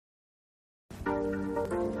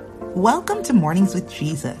Welcome to Mornings with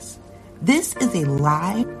Jesus. This is a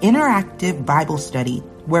live, interactive Bible study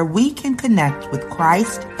where we can connect with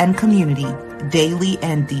Christ and community daily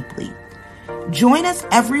and deeply. Join us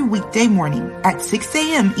every weekday morning at 6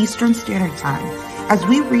 a.m. Eastern Standard Time as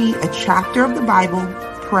we read a chapter of the Bible,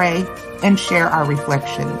 pray, and share our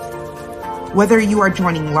reflections. Whether you are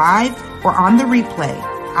joining live or on the replay,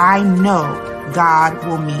 I know God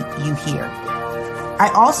will meet you here. I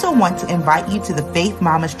also want to invite you to the Faith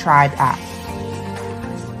Mamas Tribe app.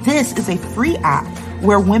 This is a free app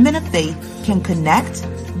where women of faith can connect,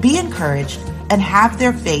 be encouraged, and have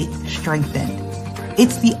their faith strengthened.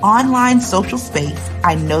 It's the online social space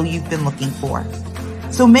I know you've been looking for.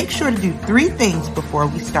 So make sure to do 3 things before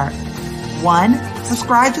we start. 1,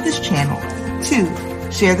 subscribe to this channel.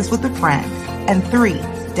 2, share this with a friend. And 3,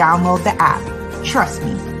 download the app. Trust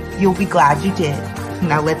me, you'll be glad you did.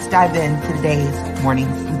 Now let's dive into today's Mornings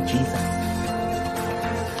with Jesus.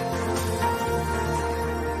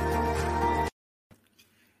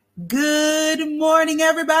 Good morning,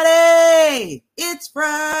 everybody. It's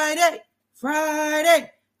Friday.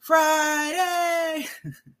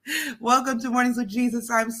 Welcome to Mornings with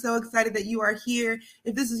Jesus. I'm so excited that you are here.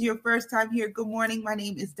 If this is your first time here, good morning. My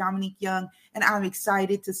name is Dominique Young, and I'm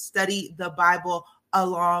excited to study the Bible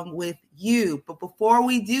along with you. But before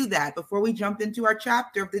we do that, before we jump into our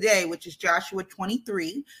chapter of the day, which is Joshua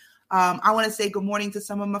 23, I want to say good morning to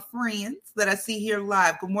some of my friends that I see here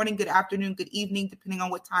live. Good morning, good afternoon, good evening, depending on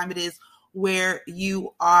what time it is where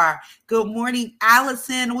you are. Good morning,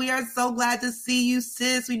 Allison. We are so glad to see you,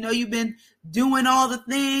 sis. We know you've been doing all the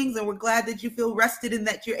things, and we're glad that you feel rested and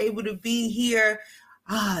that you're able to be here.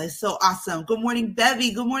 It's so awesome. Good morning,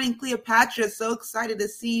 Bevy. Good morning, Cleopatra. So excited to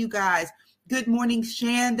see you guys. Good morning,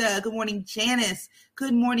 Shanda. Good morning, Janice.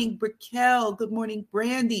 Good morning, Brickell. Good morning,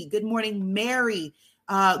 Brandy. Good morning, Mary.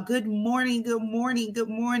 Good morning,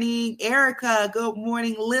 Erica. Good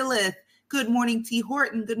morning, Lilith. Good morning, T.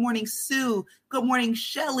 Horton. Good morning, Sue. Good morning,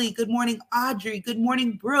 Shelly. Good morning, Audrey. Good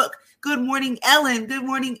morning, Brooke. Good morning, Ellen. Good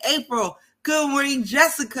morning, April. Good morning,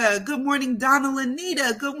 Jessica. Good morning, Donna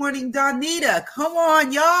Lanita. Good morning, Donita. Come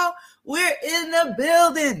on, y'all. We're in the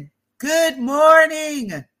building. Good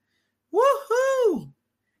morning. Woohoo!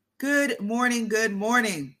 Good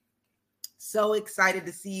morning. So excited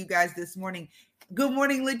to see you guys this morning. Good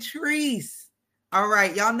morning, Latrice. All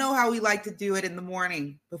right, y'all know how we like to do it in the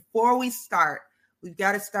morning. Before we start, we've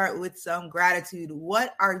got to start with some gratitude.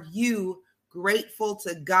 What are you grateful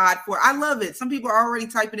to God for? I love it. Some people are already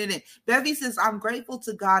typing it in. Bevy says, I'm grateful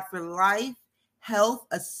to God for life, health,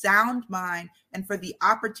 a sound mind, and for the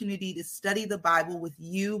opportunity to study the Bible with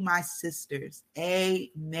you, my sisters.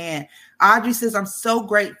 Amen. Audrey says, I'm so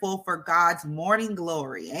grateful for God's morning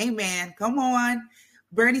glory. Amen. Come on.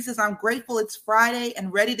 Bernie says, I'm grateful it's Friday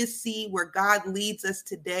and ready to see where God leads us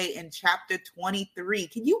today in chapter 23.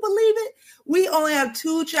 Can you believe it? We only have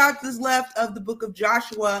 2 chapters left of the book of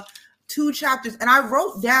Joshua, 2 chapters. And I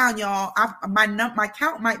wrote down, y'all, my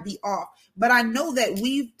count might be off, but I know that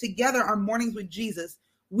we've together on Mornings with Jesus,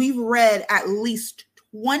 we've read at least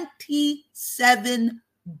 27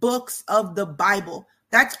 books of the Bible.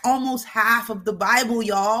 That's almost half of the Bible,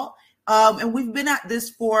 y'all. And we've been at this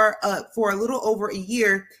for a little over a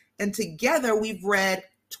year. And together we've read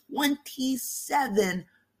 27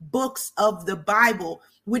 books of the Bible,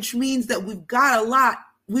 which means that we've got a lot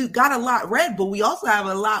read, but we also have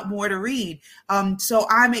a lot more to read. So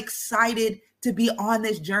I'm excited to be on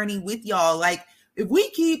this journey with y'all. Like, if we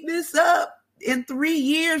keep this up in 3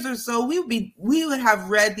 years or so, we would have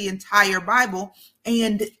read the entire Bible.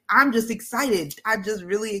 And I'm just excited. I'm just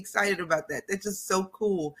really excited about that. That's just so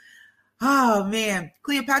cool. Oh, man.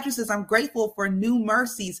 Cleopatra says, I'm grateful for new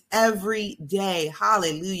mercies every day.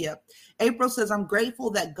 Hallelujah. April says, I'm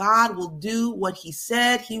grateful that God will do what he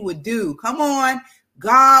said he would do. Come on.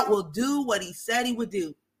 God will do what he said he would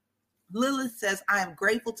do. Lilith says, I am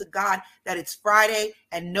grateful to God that it's Friday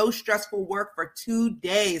and no stressful work for 2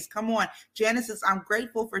 days. Come on. Janice says, I'm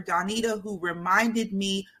grateful for Donita, who reminded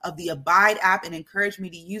me of the Abide app and encouraged me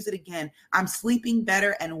to use it again. I'm sleeping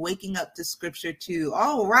better and waking up to scripture too.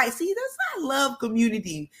 All right. See, I love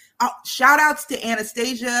community. Shout outs to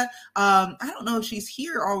Anastasia. I don't know if she's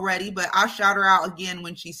here already, but I'll shout her out again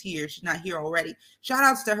when she's here. She's not here already. Shout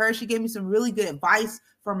outs to her. She gave me some really good advice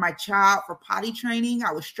for my child for potty training.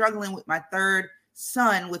 I was struggling with my 3rd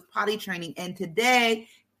son with potty training. And today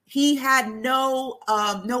he had no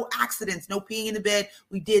accidents, no peeing in the bed.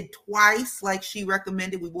 We did twice, like she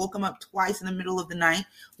recommended. We woke him up twice in the middle of the night,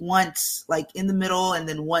 once like in the middle and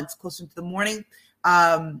then once closer to the morning.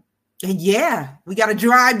 And yeah, we got a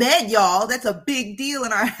dry bed, y'all. That's a big deal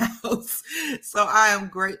in our house. So I am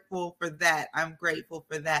grateful for that. I'm grateful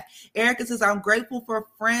for that. Erica says, I'm grateful for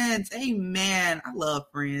friends. Amen. I love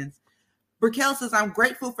friends. Brickell says, I'm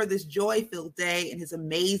grateful for this joy-filled day and his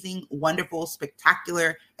amazing, wonderful,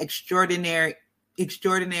 spectacular, extraordinary,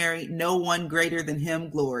 no one greater than him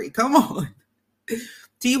glory. Come on.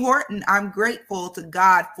 T. Horton, I'm grateful to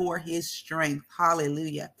God for his strength.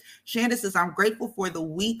 Hallelujah. Shanda says, I'm grateful for the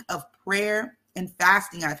week of prayer and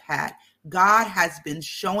fasting I've had. God has been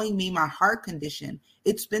showing me my heart condition.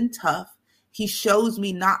 It's been tough. He shows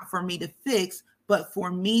me not for me to fix, but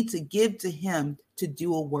for me to give to him to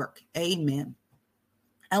do a work. Amen.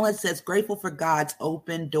 Ellen says, grateful for God's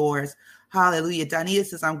open doors. Hallelujah. Donita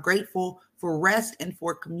says, I'm grateful for rest and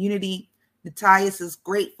for community. Natalia says,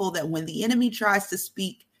 grateful that when the enemy tries to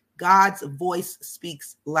speak, God's voice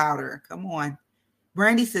speaks louder. Come on.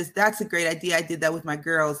 Brandy says, that's a great idea. I did that with my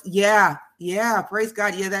girls. Yeah. Praise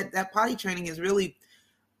God. Yeah, that potty training is really,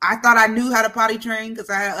 I thought I knew how to potty train because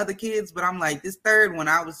I had other kids, but I'm like, this third one,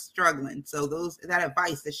 I was struggling. So that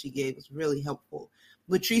advice that she gave was really helpful.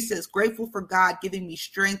 Latrice says, grateful for God giving me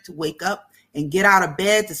strength to wake up and get out of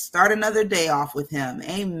bed to start another day off with him.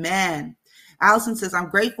 Amen. Allison says, I'm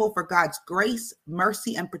grateful for God's grace,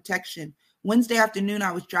 mercy, and protection. Wednesday afternoon,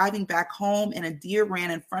 I was driving back home and a deer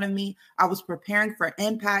ran in front of me. I was preparing for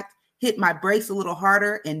impact, hit my brakes a little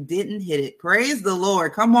harder and didn't hit it. Praise the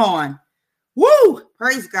Lord. Come on. Woo!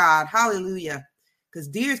 Praise God. Hallelujah. Because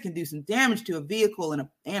deers can do some damage to a vehicle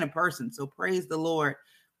and a person. So praise the Lord.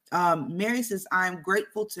 Mary says, I'm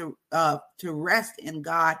grateful to rest in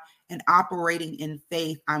God and operating in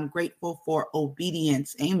faith. I'm grateful for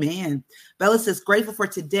obedience. Amen. Bella says, grateful for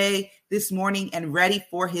today, this morning, and ready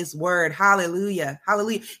for his word. Hallelujah.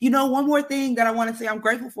 Hallelujah. You know, one more thing that I want to say I'm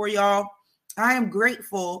grateful for, y'all. I am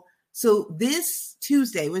grateful. So this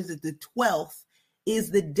Tuesday, was it the 12th, is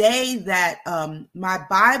the day that my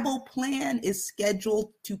Bible plan is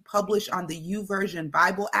scheduled to publish on the YouVersion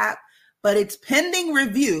Bible app, but it's pending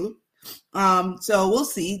review. So we'll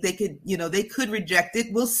see. They could reject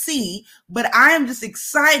it. We'll see. But I am just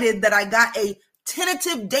excited that I got a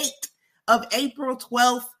tentative date of April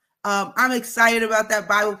 12th. I'm excited about that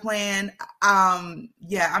Bible plan. I'm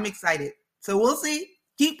excited. So we'll see.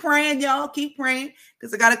 Keep praying, y'all. Keep praying,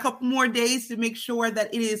 because I got a couple more days to make sure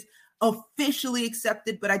that it is officially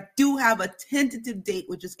accepted. But I do have a tentative date,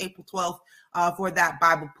 which is April 12th, for that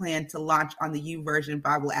Bible plan to launch on the YouVersion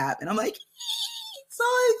Bible app. And I'm like, so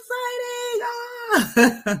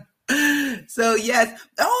exciting. So yes.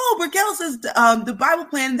 Oh, Brickell says the Bible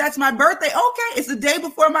plan, that's my birthday. Okay. It's the day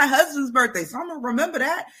before my husband's birthday. So I'm going to remember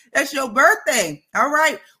that. That's your birthday. All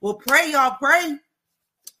right. Well, pray, y'all. Pray.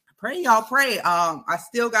 Pray, y'all. Pray. I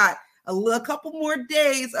still got a couple more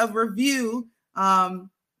days of review. And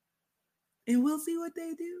we'll see what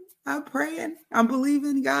they do. I'm praying. I'm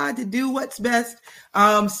believing God to do what's best.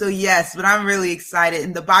 So yes, but I'm really excited.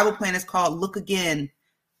 And the Bible plan is called Look Again,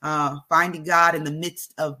 Finding God in the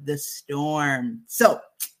Midst of the Storm. So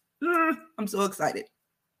I'm so excited.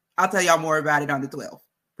 I'll tell y'all more about it on the 12th,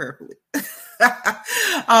 prayerfully.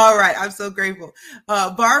 All right. I'm so grateful.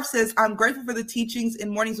 Barb says, I'm grateful for the teachings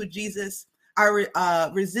in Mornings with Jesus. I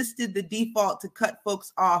resisted the default to cut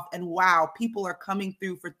folks off, and wow, people are coming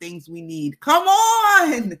through for things we need. Come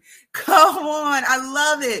on. I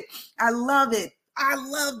love it. I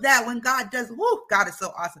love that when God does. Woo, God is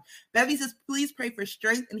so awesome. Bevy says, please pray for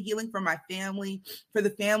strength and healing for my family, for the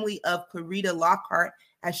family of Clarita Lockhart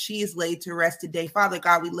as she is laid to rest today. Father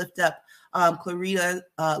God, we lift up Clarita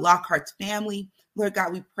Lockhart's family. Lord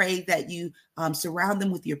God, we pray that you surround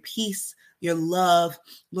them with your peace, your love,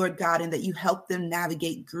 Lord God, and that you help them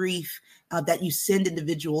navigate grief, that you send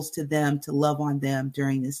individuals to them to love on them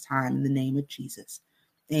during this time in the name of Jesus.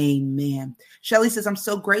 Amen. Shelly says, I'm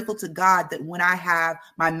so grateful to God that when I have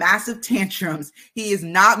my massive tantrums, he is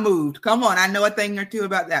not moved. Come on. I know a thing or two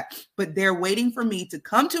about that, but they're waiting for me to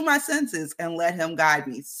come to my senses and let him guide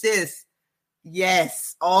me. Sis,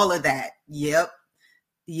 yes, all of that. Yep.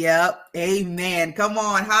 Amen. Come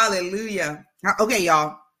on. Hallelujah. Okay,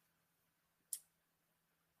 y'all.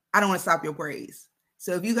 I don't want to stop your praise.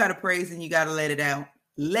 So if you got to praise, then you got to let it out.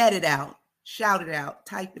 Let it out. Shout it out.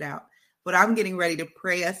 Type it out. But I'm getting ready to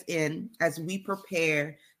pray us in as we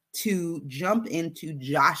prepare to jump into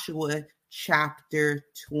Joshua chapter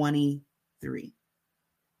 23.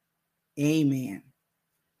 Amen.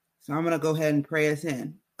 So I'm going to go ahead and pray us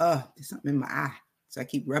in. Oh, there's something in my eye, so I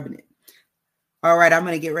keep rubbing it. All right, I'm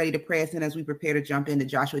going to get ready to pray us in as we prepare to jump into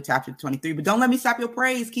Joshua chapter 23. But don't let me stop your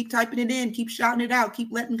praise. Keep typing it in. Keep shouting it out. Keep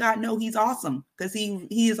letting God know he's awesome, because he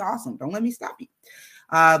is awesome. Don't let me stop you.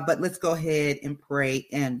 But let's go ahead and pray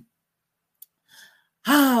in.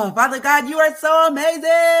 Father God, you are so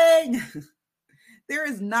amazing. There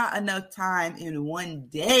is not enough time in one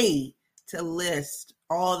day to list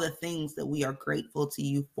all the things that we are grateful to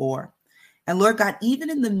you for. And Lord God, even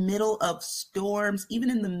in the middle of storms, even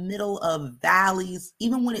in the middle of valleys,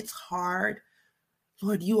 even when it's hard,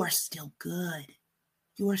 Lord, you are still good.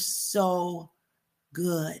 You are so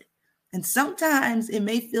good. And sometimes it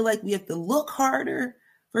may feel like we have to look harder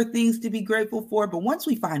for things to be grateful for. But once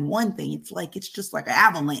we find one thing, it's just like an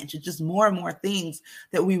avalanche. It's just more and more things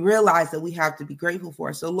that we realize that we have to be grateful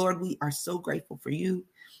for. So Lord, we are so grateful for you.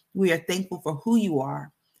 We are thankful for who you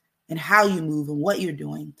are and how you move and what you're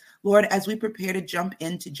doing. Lord, as we prepare to jump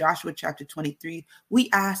into Joshua chapter 23, we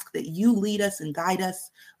ask that you lead us and guide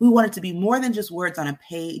us. We want it to be more than just words on a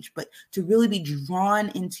page, but to really be drawn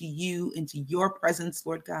into you, into your presence,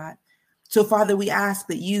 Lord God. So, Father, we ask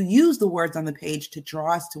that you use the words on the page to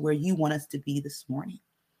draw us to where you want us to be this morning.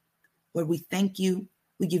 Lord, we thank you.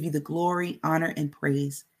 We give you the glory, honor, and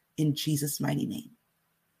praise in Jesus' mighty name.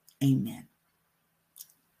 Amen.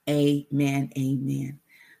 Amen. Amen.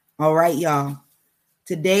 All right, y'all.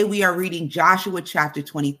 Today we are reading Joshua chapter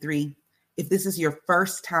 23. If this is your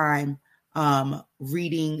first time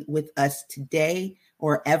reading with us today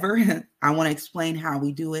or ever, I want to explain how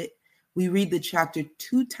we do it. We read the chapter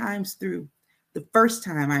 2 times through. The first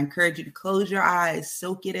time, I encourage you to close your eyes,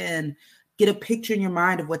 soak it in, get a picture in your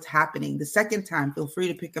mind of what's happening. The second time, feel free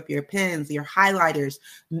to pick up your pens, your highlighters,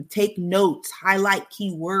 take notes, highlight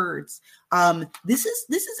key words. This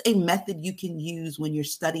is a method you can use when you're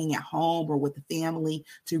studying at home or with the family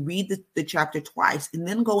to read the chapter twice and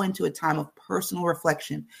then go into a time of personal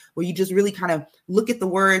reflection where you just really kind of look at the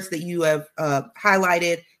words that you have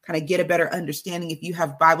highlighted, kind of get a better understanding. If you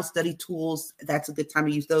have Bible study tools, that's a good time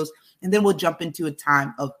to use those. And then we'll jump into a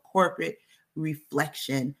time of corporate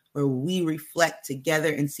reflection where we reflect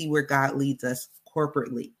together and see where God leads us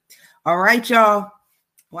corporately. All right, y'all.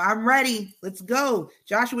 Well, I'm ready. Let's go.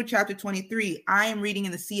 Joshua chapter 23. I am reading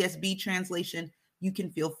in the CSB translation. You can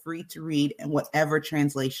feel free to read in whatever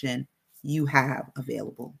translation you have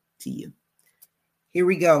available to you. Here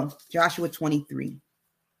we go. Joshua 23.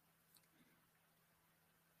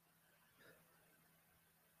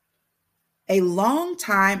 A long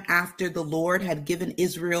time after the Lord had given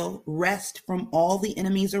Israel rest from all the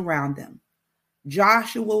enemies around them,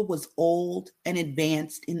 Joshua was old and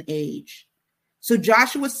advanced in age. So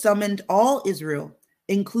Joshua summoned all Israel,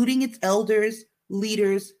 including its elders,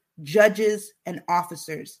 leaders, judges, and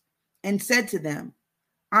officers, and said to them,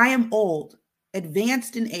 I am old,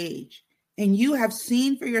 advanced in age, and you have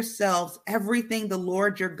seen for yourselves everything the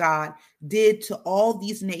Lord your God did to all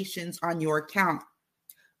these nations on your account.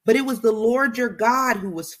 But it was the Lord your God who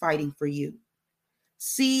was fighting for you.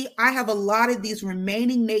 See, I have allotted these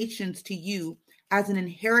remaining nations to you as an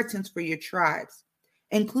inheritance for your tribes,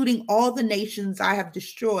 including all the nations I have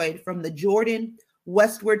destroyed from the Jordan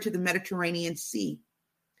westward to the Mediterranean Sea.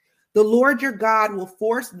 The Lord your God will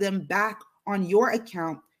force them back on your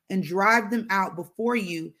account and drive them out before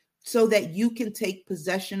you so that you can take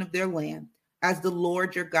possession of their land, as the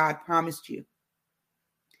Lord your God promised you.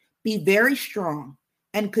 Be very strong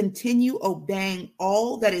and continue obeying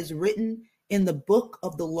all that is written in the book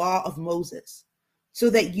of the law of Moses, so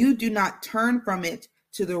that you do not turn from it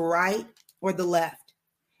to the right or the left,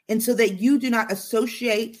 and so that you do not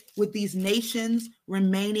associate with these nations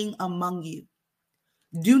remaining among you.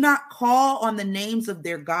 Do not call on the names of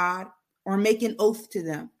their God or make an oath to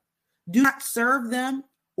them. Do not serve them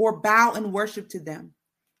or bow and worship to them.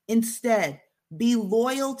 Instead, be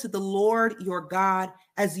loyal to the Lord your God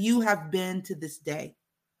as you have been to this day.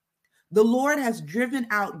 The Lord has driven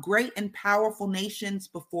out great and powerful nations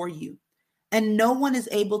before you, and no one is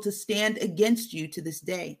able to stand against you to this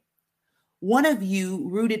day. One of you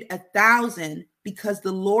routed 1,000 because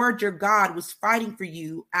the Lord your God was fighting for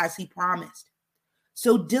you as he promised.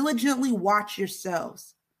 So diligently watch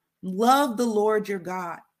yourselves. Love the Lord your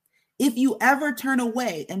God. If you ever turn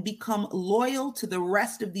away and become loyal to the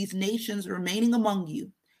rest of these nations remaining among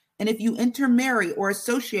you, and if you intermarry or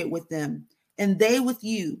associate with them, and they with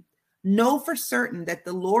you, know for certain that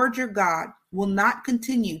the Lord your God will not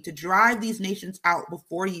continue to drive these nations out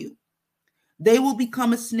before you. They will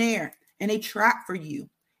become a snare and a trap for you,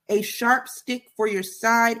 a sharp stick for your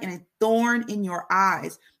side and a thorn in your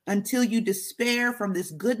eyes, until you despair from this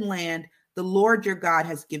good land the Lord your God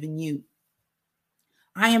has given you.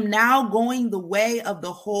 I am now going the way of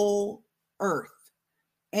the whole earth,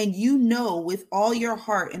 and you know with all your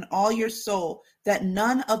heart and all your soul that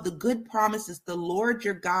none of the good promises the Lord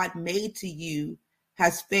your God made to you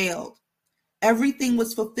has failed. Everything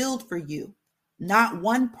was fulfilled for you. Not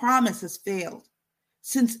one promise has failed.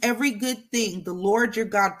 Since every good thing the Lord your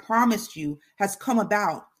God promised you has come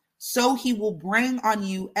about, so he will bring on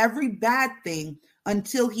you every bad thing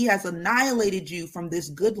until he has annihilated you from this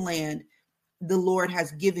good land the Lord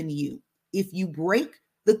has given you. If you break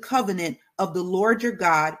the covenant of the Lord your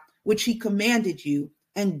God, which he commanded you,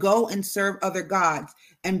 and go and serve other gods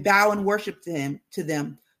and bow and worship to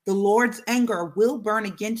them, the Lord's anger will burn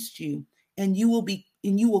against you, and you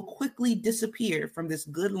will quickly disappear from this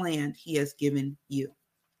good land he has given you.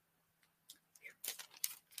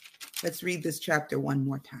 Let's read this chapter one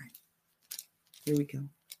more time. Here we go.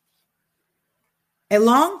 A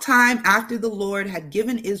long time after the Lord had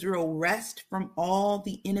given Israel rest from all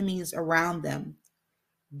the enemies around them,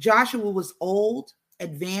 Joshua was old,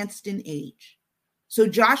 advanced in age. So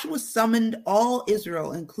Joshua summoned all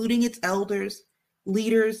Israel, including its elders,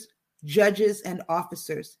 leaders, judges, and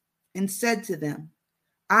officers, and said to them,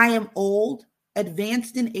 I am old,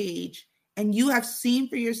 advanced in age, and you have seen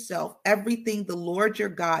for yourself everything the Lord your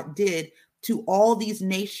God did to all these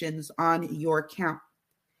nations on your account,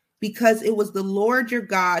 because it was the Lord your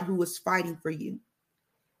God who was fighting for you.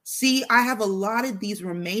 See, I have allotted these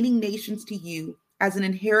remaining nations to you as an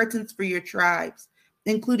inheritance for your tribes,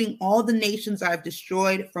 including all the nations I have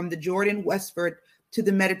destroyed from the Jordan westward to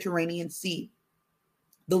the Mediterranean Sea.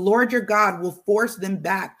 The Lord your God will force them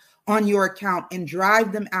back on your account and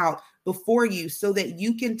drive them out before you so that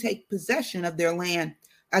you can take possession of their land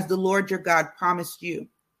as the Lord your God promised you.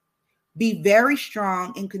 Be very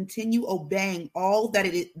strong and continue obeying all that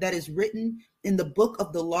is written in the book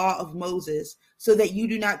of the law of Moses, so that you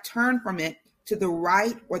do not turn from it to the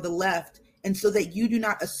right or the left, and so that you do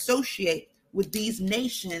not associate with these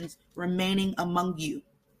nations remaining among you.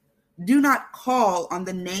 Do not call on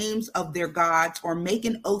the names of their gods or make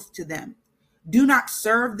an oath to them. Do not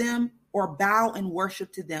serve them or bow and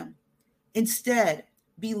worship to them. Instead,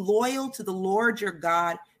 be loyal to the Lord your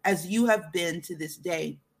God as you have been to this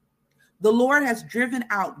day. The Lord has driven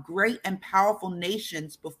out great and powerful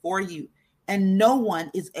nations before you, and no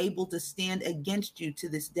one is able to stand against you to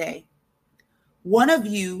this day. One of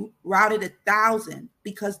you routed 1,000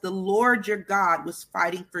 because the Lord your God was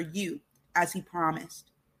fighting for you, as he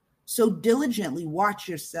promised. So diligently watch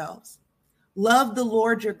yourselves. Love the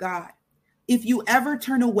Lord your God. If you ever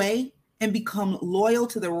turn away and become loyal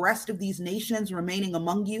to the rest of these nations remaining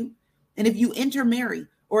among you, and if you intermarry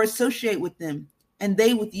or associate with them, and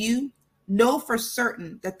they with you, know for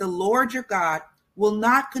certain that the Lord your God will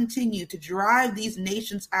not continue to drive these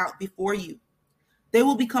nations out before you. They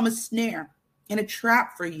will become a snare and a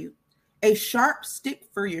trap for you, a sharp stick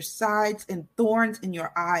for your sides and thorns in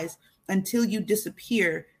your eyes until you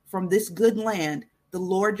disappear from this good land the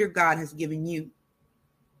Lord your God has given you.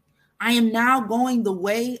 I am now going the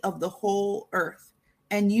way of the whole earth,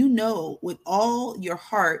 and you know with all your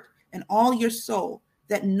heart and all your soul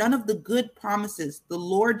that none of the good promises the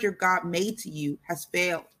Lord your God made to you has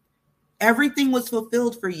failed. Everything was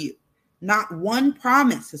fulfilled for you. Not one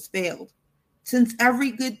promise has failed. Since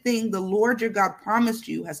every good thing the Lord your God promised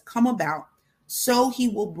you has come about, so he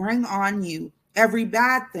will bring on you every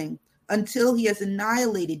bad thing until he has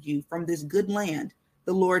annihilated you from this good land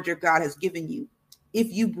the Lord your God has given you.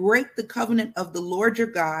 If you break the covenant of the Lord your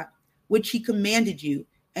God, which he commanded you,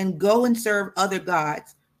 and go and serve other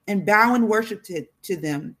gods, and bow and worship to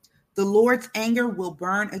them, the Lord's anger will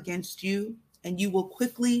burn against you, and you will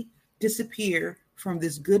quickly disappear from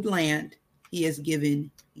this good land he has given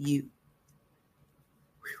you.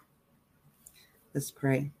 Whew. Let's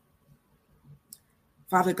pray.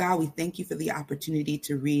 Father God, we thank you for the opportunity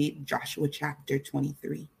to read Joshua chapter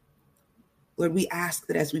 23. Lord, we ask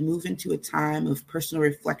that as we move into a time of personal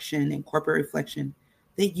reflection and corporate reflection,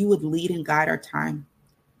 that you would lead and guide our time,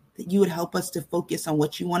 that you would help us to focus on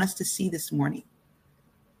what you want us to see this morning,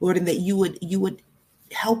 Lord, and that you would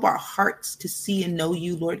help our hearts to see and know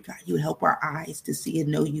you, Lord God. You would help our eyes to see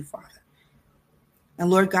and know you, Father. And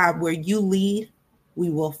Lord God, where you lead, we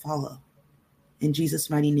will follow. In Jesus'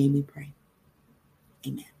 mighty name we pray.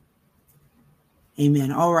 Amen.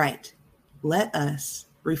 Amen. All right. Let us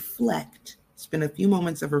reflect, spend a few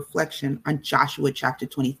moments of reflection on Joshua chapter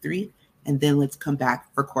 23, and then let's come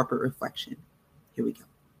back for corporate reflection. Here we go.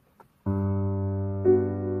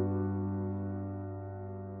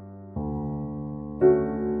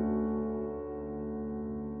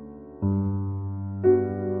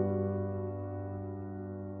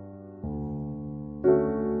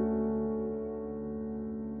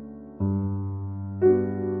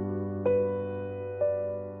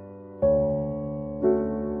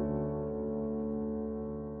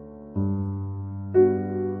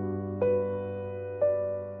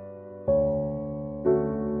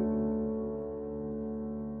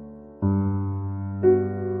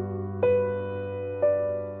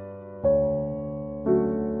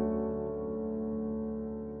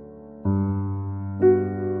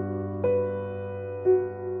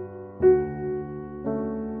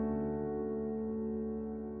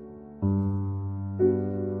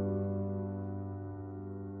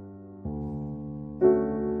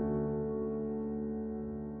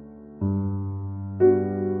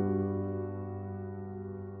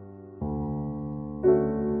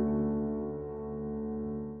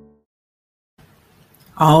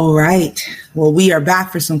 All right. Well, we are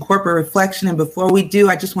back for some corporate reflection. And before we do,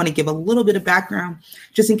 I just want to give a little bit of background,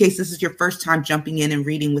 just in case this is your first time jumping in and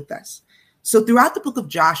reading with us. So throughout the book of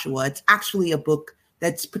Joshua, it's actually a book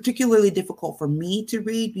that's particularly difficult for me to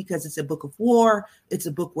read because it's a book of war. It's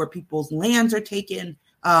a book where people's lands are taken.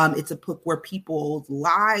 It's a book where people's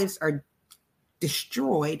lives are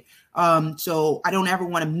destroyed. So I don't ever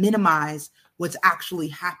want to minimize what's actually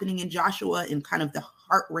happening in Joshua and kind of the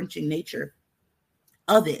heart-wrenching nature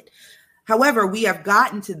of it. However, we have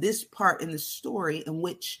gotten to this part in the story in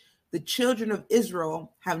which the children of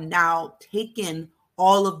Israel have now taken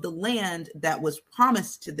all of the land that was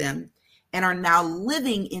promised to them and are now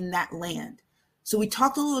living in that land. So we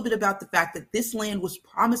talked a little bit about the fact that this land was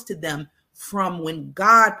promised to them from when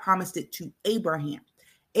God promised it to Abraham.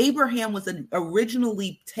 Abraham was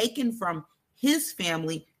originally taken from his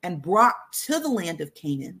family and brought to the land of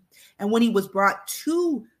Canaan. And when he was brought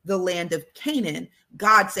to the land of Canaan,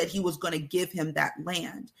 God said he was going to give him that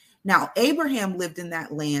land. Now, Abraham lived in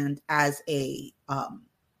that land as a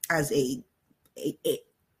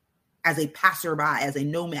passerby, as a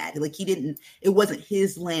nomad. Like it wasn't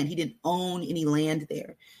his land. He didn't own any land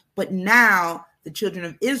there. But now the children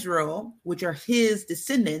of Israel, which are his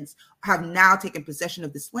descendants, have now taken possession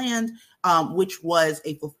of this land, which was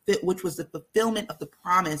the fulfillment of the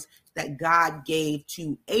promise that God gave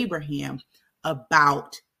to Abraham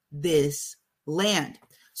about this land.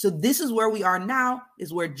 So this is where we are now,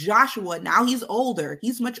 is where Joshua, now he's older.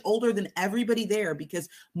 He's much older than everybody there because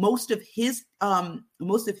most of his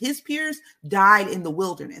peers died in the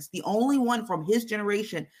wilderness. The only one from his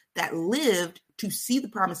generation that lived to see the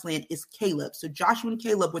promised land is Caleb. So Joshua and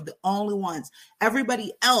Caleb were the only ones.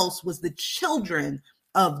 Everybody else was the children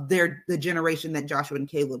of the generation that Joshua and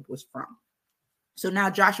Caleb was from. So now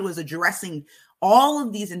Joshua is addressing all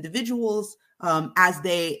of these individuals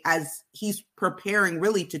as he's preparing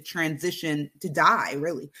really to transition to die,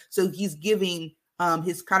 really. So he's giving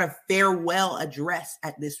his kind of farewell address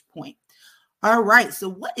at this point. All right. So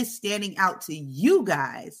what is standing out to you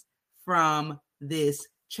guys from this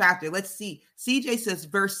chapter? Let's see. CJ says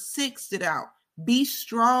verse 6 stood out. Be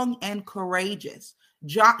strong and courageous.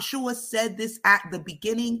 Joshua said this at the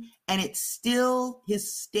beginning, and it's still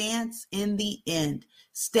his stance in the end.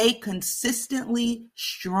 Stay consistently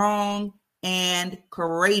strong and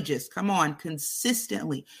courageous. Come on,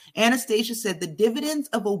 consistently. Anastasia said the dividends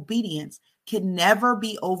of obedience can never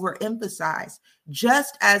be overemphasized,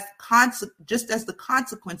 just as the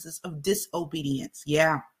consequences of disobedience.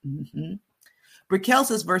 Yeah. Mm-hmm. Brickell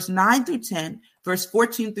says verse 9 through 10, verse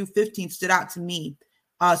 14 through 15 stood out,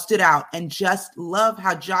 and just love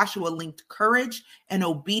how Joshua linked courage and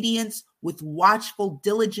obedience with watchful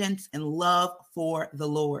diligence and love for the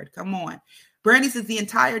Lord. Come on. Brandy says the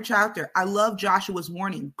entire chapter, I love Joshua's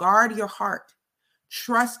warning. Guard your heart.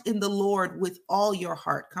 Trust in the Lord with all your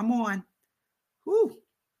heart. Come on. Whew.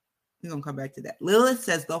 We're going to come back to that. Lilith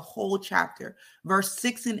says the whole chapter, verse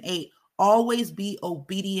 6 and 8, always be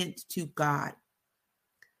obedient to God.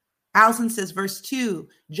 Allison says, verse 2,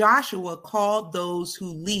 Joshua called those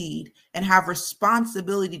who lead and have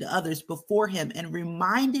responsibility to others before him and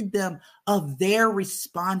reminded them of their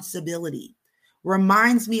responsibility.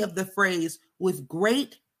 Reminds me of the phrase, with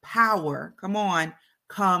great power, come on,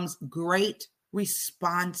 comes great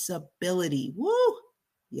responsibility. Woo!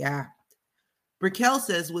 Yeah. Brickell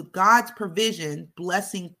says, with God's provision,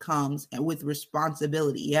 blessing comes and with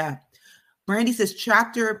responsibility. Yeah. Brandy says,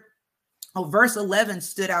 verse 11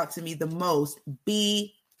 stood out to me the most.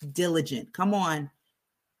 Be diligent. Come on.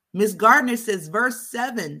 Miss Gardner says verse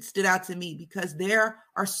 7 stood out to me because there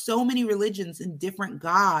are so many religions and different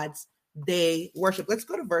gods they worship. Let's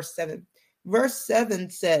go to verse 7. Verse 7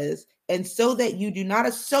 says, and so that you do not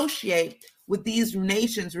associate with these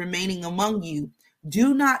nations remaining among you,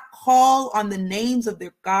 do not call on the names of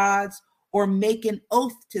their gods or make an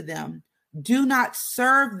oath to them. Do not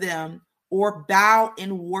serve them or bow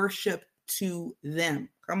in worship to them.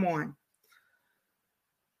 Come on.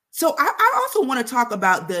 So I also want to talk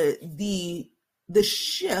about the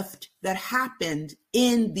shift that happened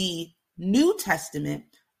in the New Testament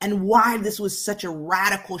and why this was such a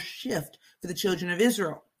radical shift for the children of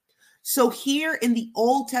Israel. So here in the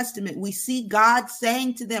Old Testament, we see God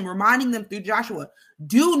saying to them, reminding them through Joshua,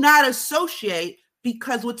 do not associate,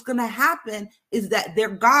 because what's going to happen is that their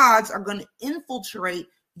gods are going to infiltrate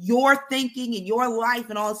your thinking and your life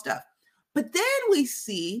and all this stuff. But then we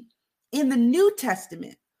see in the New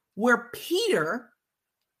Testament where Peter,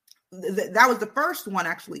 that was the first one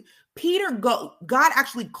actually, God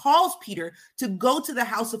actually calls Peter to go to the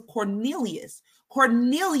house of Cornelius.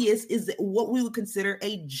 Cornelius is what we would consider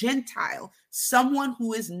a Gentile, someone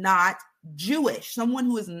who is not Jewish, someone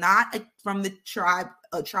who is not from the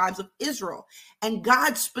tribes of Israel. And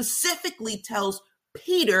God specifically tells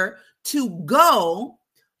Peter to go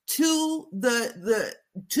to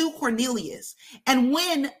to Cornelius. And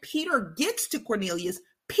when Peter gets to Cornelius,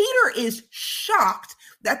 Peter is shocked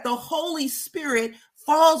that the Holy Spirit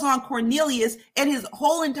falls on Cornelius and his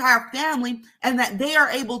whole entire family, and that they are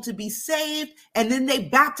able to be saved, and then they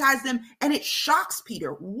baptize them, and it shocks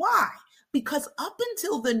Peter. Why? Because up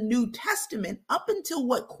until the New Testament, up until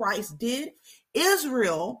what Christ did,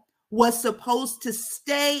 Israel was supposed to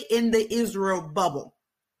stay in the Israel bubble.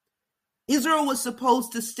 Israel was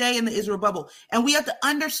supposed to stay in the Israel bubble. And we have to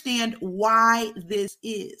understand why this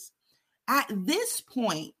is. At this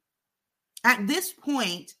point,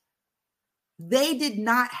 they did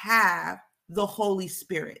not have the Holy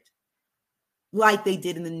Spirit like they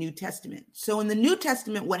did in the New Testament. So in the New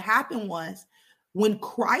Testament, what happened was when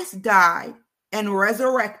Christ died and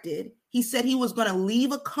resurrected, he said he was going to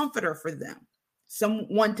leave a comforter for them,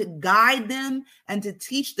 someone to guide them and to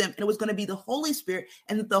teach them. And it was going to be the Holy Spirit,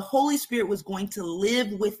 and that the Holy Spirit was going to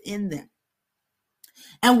live within them.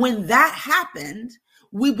 And when that happened,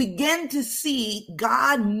 we began to see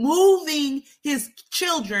God moving his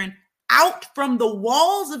children out from the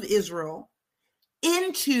walls of Israel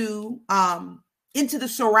into the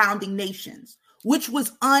surrounding nations, which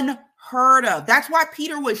was unheard of. That's why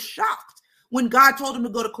Peter was shocked when God told him to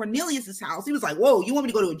go to Cornelius's house. He was like, whoa, you want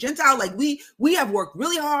me to go to a Gentile? Like we have worked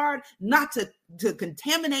really hard not to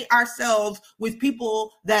contaminate ourselves with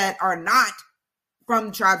people that are not from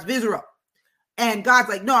the tribes of Israel. And God's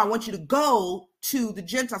like, no, I want you to go to the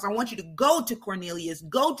Gentiles. I want you to go to Cornelius,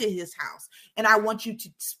 go to his house, and I want you to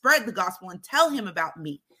spread the gospel and tell him about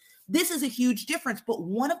me. This is a huge difference. But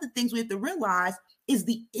one of the things we have to realize is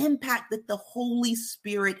the impact that the Holy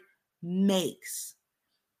Spirit makes,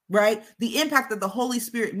 right? The impact that the Holy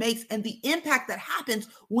Spirit makes, and the impact that happens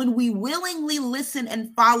when we willingly listen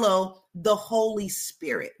and follow the Holy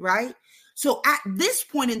Spirit, right? So at this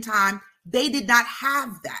point in time, they did not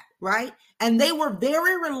have that, right? And they were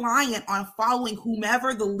very reliant on following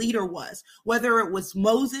whomever the leader was, whether it was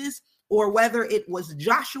Moses or whether it was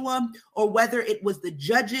Joshua or whether it was the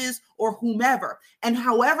judges or whomever. And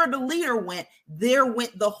however the leader went, there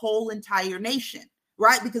went the whole entire nation,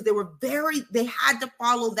 right? Because they had to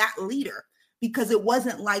follow that leader, because it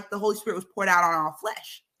wasn't like the Holy Spirit was poured out on all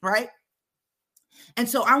flesh, right? And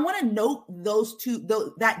so I want to note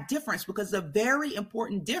that difference, because it's a very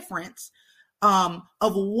important difference of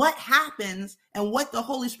what happens and what the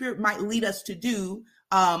Holy Spirit might lead us to do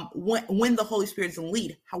when the Holy Spirit is in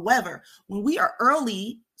lead. However, when we are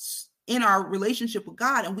early in our relationship with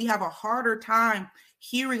God and we have a harder time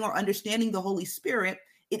hearing or understanding the Holy Spirit,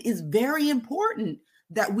 it is very important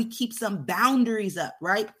that we keep some boundaries up,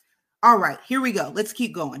 right? All right, here we go. Let's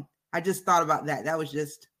keep going. I just thought about that. That was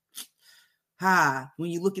just,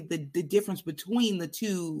 when you look at the difference between the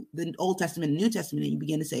two, the Old Testament and New Testament, and you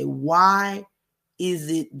begin to say, why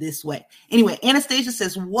is it this way? Anyway, Anastasia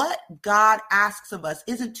says, what God asks of us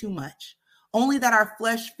isn't too much, only that our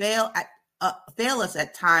flesh fail us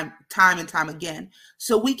at time and time again.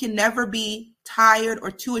 So we can never be tired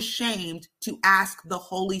or too ashamed to ask the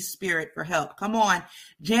Holy Spirit for help. Come on.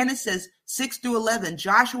 Janice says 6-11,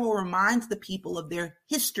 Joshua reminds the people of their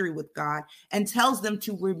history with God and tells them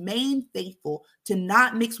to remain faithful, to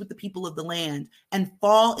not mix with the people of the land and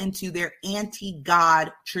fall into their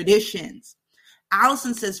anti-God traditions.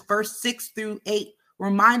 Allison says verse 6-8,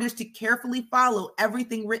 reminders to carefully follow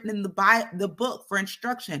everything written in the book for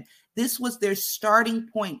instruction. This was their starting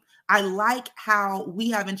point. I like how we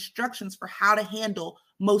have instructions for how to handle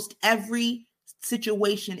most every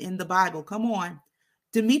situation in the Bible. Come on.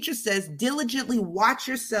 Demetrius says, diligently watch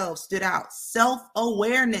yourselves, stood out.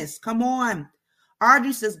 Self-awareness. Come on.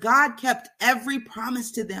 Audrey says, God kept every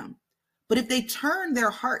promise to them. But if they turn their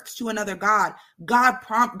hearts to another God, God's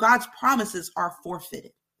promises are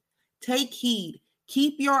forfeited. Take heed.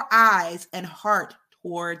 Keep your eyes and heart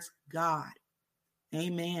towards God.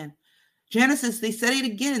 Amen. Genesis, they said it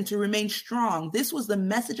again, to remain strong. This was the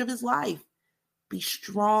message of his life. Be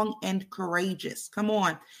strong and courageous. Come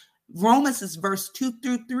on. Romans is verse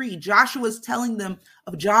 2-3. Joshua is telling them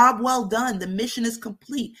of job well done. The mission is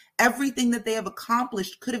complete. Everything that they have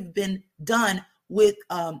accomplished could have been done with,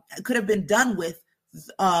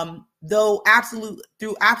 through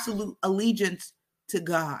absolute allegiance to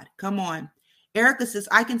God. Come on. Erica says,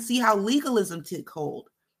 I can see how legalism took hold.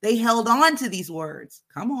 They held on to these words.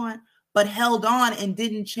 Come on. But held on and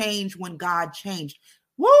didn't change when God changed.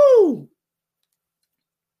 Woo!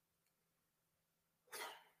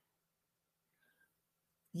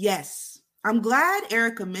 Yes. I'm glad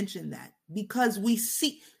Erica mentioned that, because we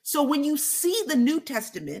see, so when you see the New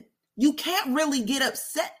Testament, you can't really get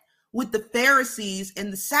upset with the Pharisees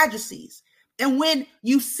and the Sadducees. And when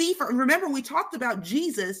you see, remember we talked about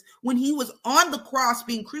Jesus when he was on the cross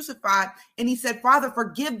being crucified, and he said, Father,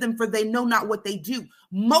 forgive them, for they know not what they do.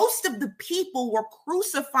 Most of the people were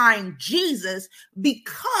crucifying Jesus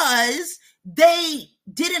because they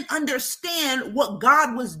didn't understand what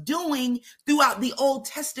God was doing throughout the Old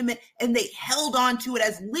Testament, and they held on to it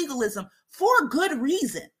as legalism for good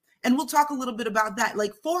reason. And we'll talk a little bit about that,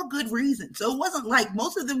 like for good reason. So it wasn't like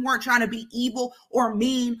most of them weren't trying to be evil or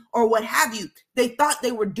mean or what have you. They thought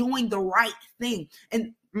they were doing the right thing.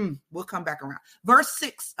 And we'll come back around. Verse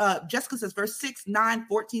 6, Jessica says, verse 6, 9,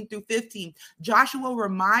 14 through 15, Joshua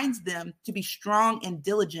reminds them to be strong and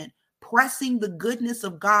diligent, pressing the goodness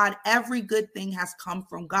of God. Every good thing has come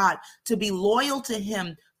from God. To be loyal to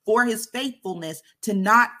him for his faithfulness, to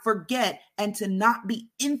not forget, and to not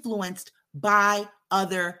be influenced by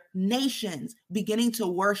other nations, beginning to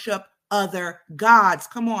worship other gods.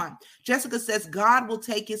 Come on. Jessica says God will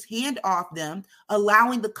take his hand off them,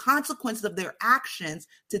 allowing the consequences of their actions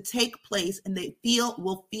to take place, and they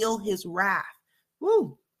will feel his wrath.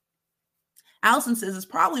 Woo. Allison says it's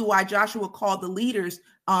probably why Joshua called the leaders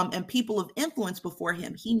and people of influence before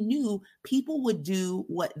him. He knew people would do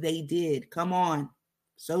what they did. Come on.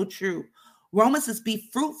 So true. Romans says, be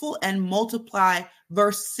fruitful and multiply.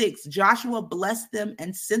 Verse 6, Joshua blessed them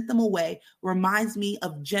and sent them away. Reminds me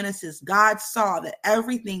of Genesis. God saw that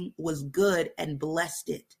everything was good and blessed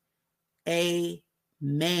it.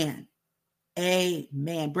 Amen.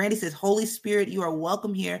 Amen. Brandy says, Holy Spirit, you are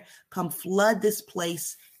welcome here. Come flood this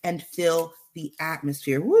place and fill the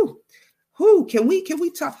atmosphere. Woo. Who can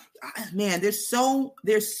we talk? Man, there's so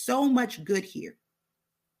much good here.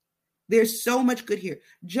 There's so much good here.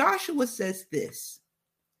 Joshua says this.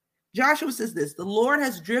 The Lord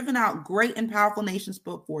has driven out great and powerful nations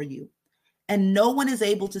before you, and no one is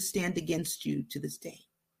able to stand against you to this day.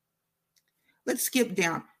 Let's skip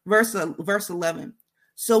down. Verse 11.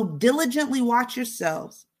 So diligently watch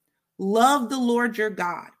yourselves. Love the Lord your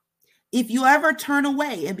God. If you ever turn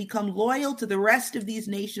away and become loyal to the rest of these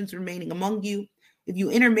nations remaining among you, if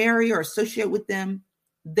you intermarry or associate with them,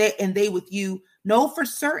 they with you, know for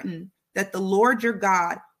certain that the Lord your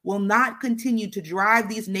God will not continue to drive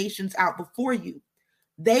these nations out before you.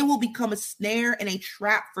 They will become a snare and a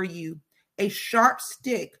trap for you, a sharp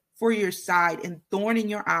stick for your side and thorn in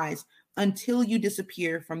your eyes, until you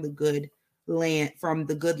disappear from the good land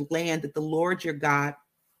that the Lord your God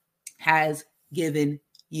has given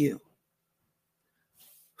you.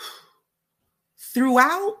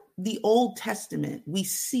 Throughout the Old Testament, we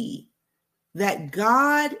see that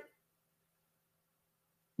God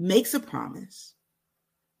makes a promise,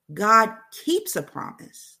 God keeps a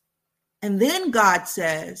promise, and then God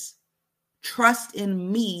says, trust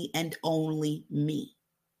in me and only me.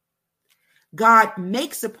 God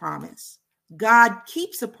makes a promise, God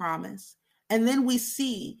keeps a promise, and then we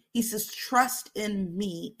see, he says, trust in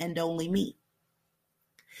me and only me.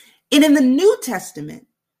 And in the New Testament,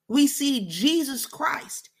 we see Jesus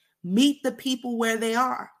Christ meet the people where they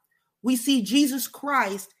are. We see Jesus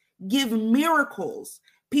Christ give miracles.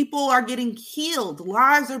 People are getting healed.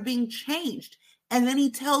 Lives are being changed. And then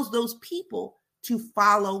he tells those people to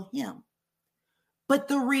follow him. But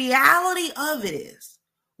the reality of it is,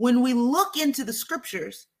 when we look into the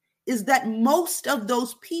scriptures, is that most of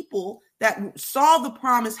those people that saw the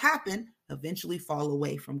promise happen eventually fall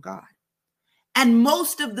away from God. And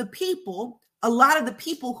most of the people, a lot of the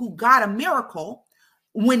people who got a miracle,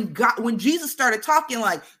 when Jesus started talking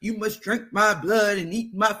like, you must drink my blood and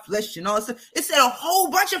eat my flesh and all that stuff, it said a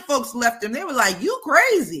whole bunch of folks left him. They were like, you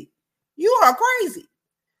crazy. You are crazy.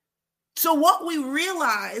 So what we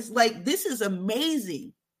realize, like, this is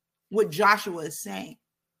amazing what Joshua is saying.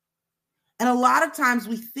 And a lot of times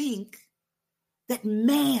we think that,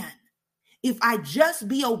 man, if I just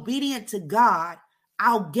be obedient to God,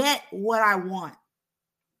 I'll get what I want.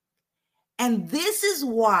 And this is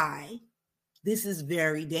why this is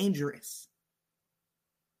very dangerous.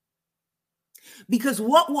 Because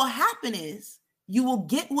what will happen is you will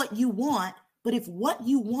get what you want, but if what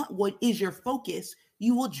you want, what is your focus,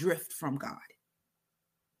 you will drift from God.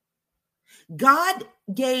 God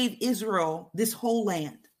gave Israel this whole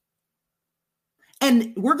land.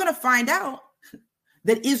 And we're going to find out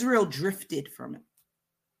that Israel drifted from it.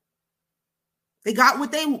 They got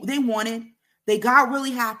what they wanted. They got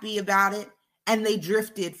really happy about it. And they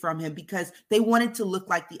drifted from him because they wanted to look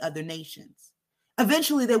like the other nations.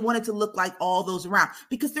 Eventually, they wanted to look like all those around.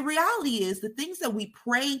 Because the reality is, the things that we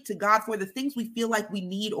pray to God for, the things we feel like we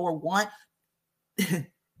need or want,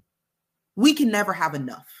 We can never have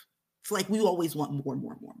enough. It's like we always want more and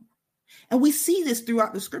more and more. And we see this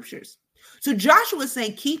throughout the scriptures. So Joshua is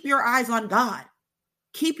saying, keep your eyes on God.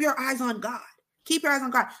 Keep your eyes on God. Keep your eyes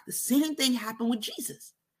on God. The same thing happened with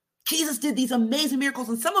Jesus. Jesus did these amazing miracles.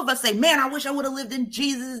 And some of us say, man, I wish I would have lived in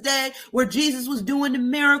Jesus' day where Jesus was doing the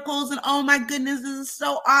miracles. And oh my goodness, this is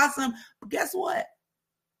so awesome. But guess what?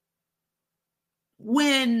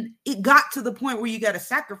 When it got to the point where you got to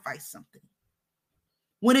sacrifice something,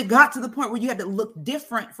 when it got to the point where you had to look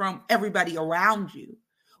different from everybody around you,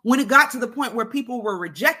 when it got to the point where people were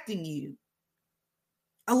rejecting you,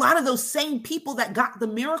 a lot of those same people that got the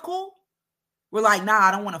miracle were like, nah,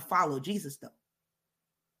 I don't want to follow Jesus though.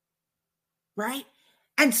 Right?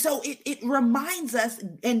 And so it reminds us,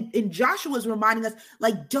 and Joshua is reminding us,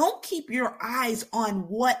 like, don't keep your eyes on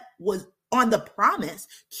what was on the promise.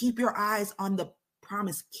 Keep your eyes on the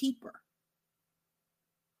promise keeper.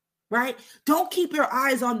 Right? Don't keep your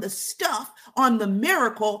eyes on the stuff, on the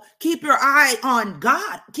miracle. Keep your eye on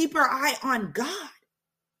God. Keep your eye on God.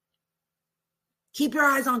 Keep your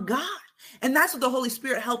eyes on God. And that's what the Holy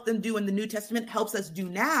Spirit helped them do in the New Testament, helps us do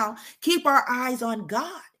now. Keep our eyes on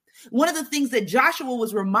God. One of the things that Joshua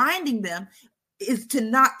was reminding them is to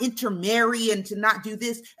not intermarry and to not do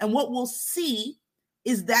this. And what we'll see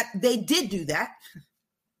is that they did do that.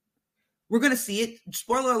 We're going to see it.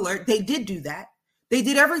 Spoiler alert, they did do that. They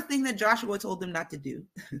did everything that Joshua told them not to do.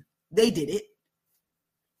 They did it.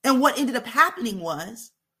 And what ended up happening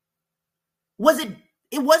was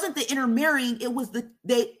it wasn't the intermarrying,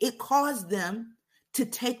 it caused them to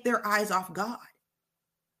take their eyes off God.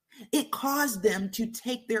 It caused them to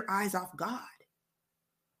take their eyes off God.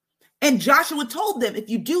 And Joshua told them, if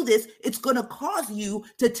you do this, it's going to cause you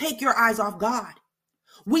to take your eyes off God.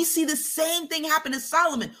 We see the same thing happen to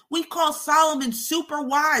Solomon. We call Solomon super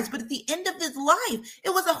wise, but at the end of his life,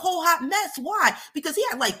 it was a whole hot mess. Why? Because he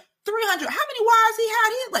had like 300, how many wives he had?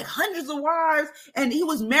 He had like hundreds of wives, and he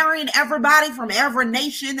was marrying everybody from every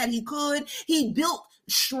nation that he could. He built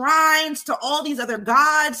shrines to all these other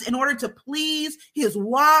gods in order to please his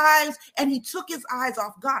wives, and he took his eyes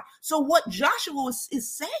off God. So what Joshua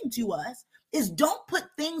is saying to us is, don't put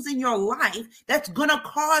things in your life that's going to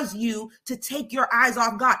cause you to take your eyes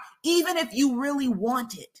off God, even if you really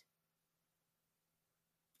want it.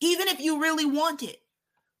 Even if you really want it.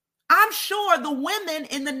 I'm sure the women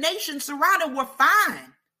in the nation surrounded were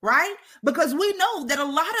fine, right? Because we know that a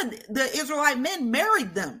lot of the Israelite men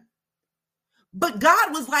married them. But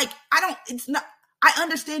God was like, I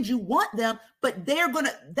understand you want them, but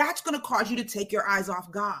that's going to cause you to take your eyes off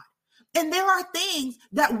God. And there are things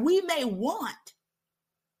that we may want.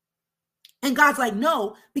 And God's like,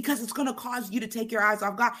 no, because it's going to cause you to take your eyes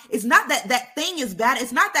off God. It's not that that thing is bad.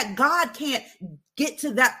 It's not that God can't get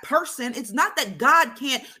to that person. It's not that God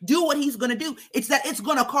can't do what he's going to do. It's that it's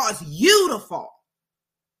going to cause you to fall.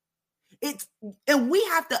 And we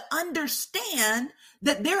have to understand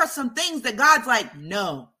that there are some things that God's like,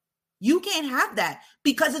 no, you can't have that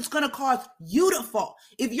because it's going to cause you to fall.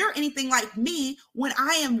 If you're anything like me, when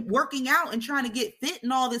I am working out and trying to get fit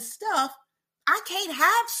and all this stuff, I can't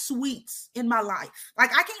have sweets in my life.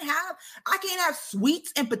 Like I can't have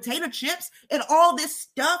sweets and potato chips and all this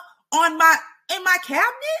stuff in my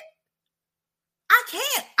cabinet. I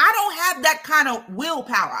can't. I don't have that kind of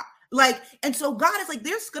willpower. And so God is like,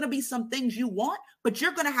 there's going to be some things you want, but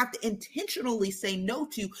you're going to have to intentionally say no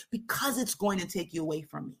to because it's going to take you away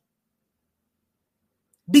from me.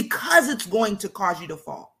 Because it's going to cause you to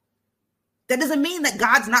fall. That doesn't mean that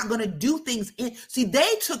God's not going to do things. See, they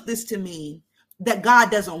took this to mean that God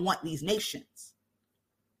doesn't want these nations.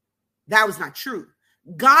 That was not true.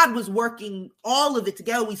 God was working all of it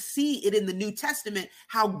together. We see it in the New Testament,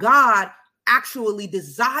 how God actually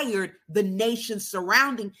desired the nations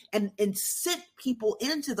surrounding and sent people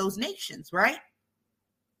into those nations, right?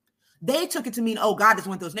 They took it to mean, oh, God doesn't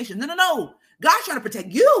want those nations. No. God's trying to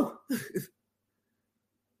protect you.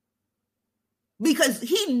 Because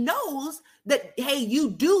he knows that, hey, you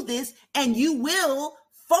do this and you will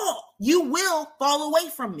fall. You will fall away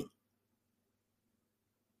from me.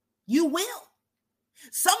 You will.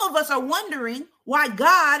 Some of us are wondering why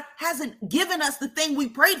God hasn't given us the thing we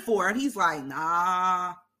prayed for. And he's like,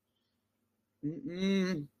 nah,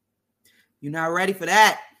 you're not ready for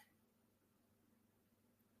that.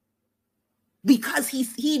 Because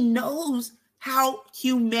he knows how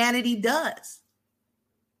humanity does.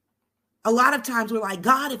 A lot of times we're like,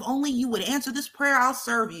 God, if only you would answer this prayer, I'll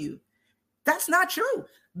serve you. That's not true.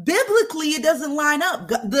 Biblically, it doesn't line up.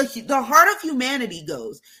 The heart of humanity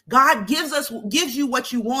goes, God gives you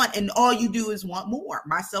what you want, and all you do is want more,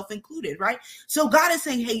 myself included, right? So God is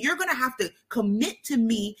saying, hey, you're going to have to commit to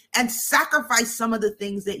me and sacrifice some of the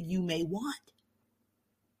things that you may want.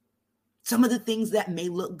 Some of the things that may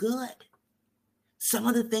look good. Some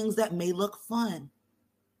of the things that may look fun.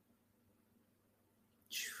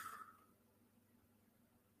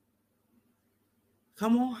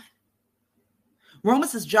 Come on.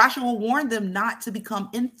 Romans says Joshua warned them not to become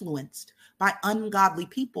influenced by ungodly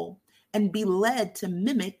people and be led to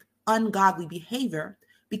mimic ungodly behavior,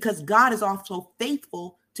 because God is also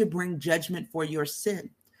faithful to bring judgment for your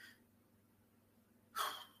sin.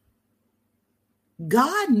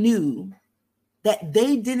 God knew that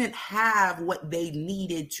they didn't have what they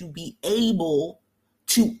needed to be able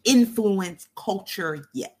to influence culture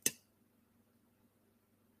yet.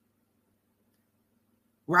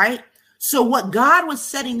 Right? So what God was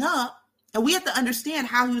setting up, and we have to understand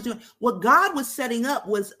how he was doing, what God was setting up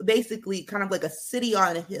was basically kind of like a city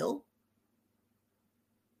on a hill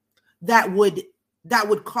that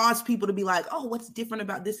would cause people to be like, oh, what's different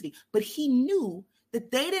about this city? But he knew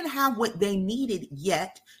that they didn't have what they needed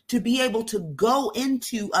yet to be able to go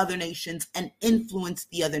into other nations and influence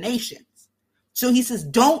the other nations. So he says,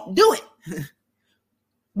 don't do it.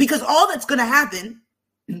 Because all that's going to happen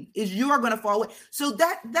is you are going to fall away. So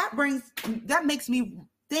that makes me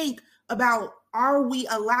think about, are we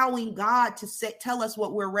allowing God to tell us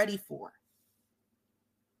what we're ready for?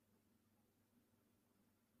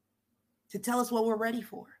 To tell us what we're ready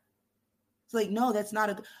for. It's like, no, that's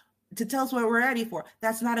not to tell us what we're ready for.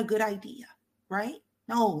 That's not a good idea, right?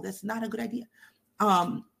 No, that's not a good idea.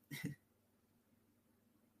 I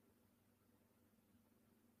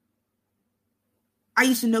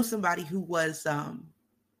used to know somebody who was,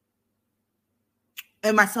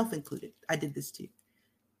 and myself included, I did this too.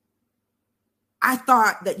 I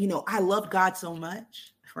thought that, I loved God so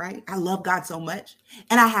much, right? I love God so much.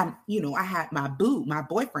 And I had my boo, my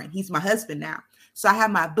boyfriend. He's my husband now. So I had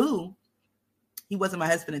my boo. He wasn't my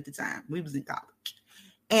husband at the time. We was in college.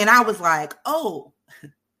 And I was like, oh,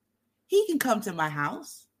 he can come to my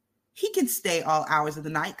house. He can stay all hours of the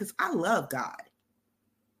night because I love God.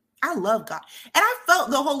 I love God. And I felt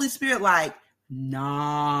the Holy Spirit like,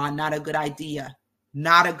 nah, not a good idea.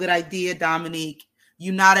 Not a good idea, Dominique.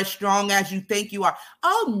 You're not as strong as you think you are.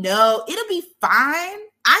 Oh, no, it'll be fine.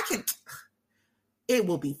 It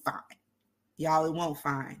will be fine. Y'all, it won't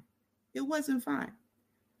fine. It wasn't fine.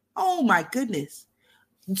 Oh, my goodness.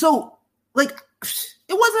 So,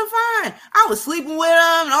 it wasn't fine. I was sleeping with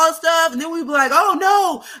him and all this stuff. And then we'd be like, oh,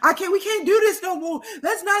 no, we can't do this no more.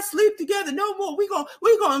 Let's not sleep together no more. We're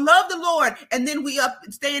going to love the Lord. And then we up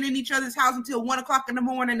staying in each other's house until 1:00 in the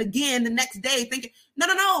morning again the next day thinking,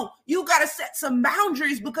 no, you got to set some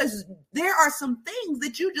boundaries because there are some things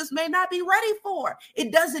that you just may not be ready for.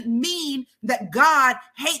 It doesn't mean that God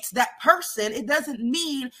hates that person. It doesn't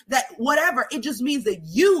mean that whatever. It just means that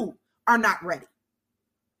you are not ready.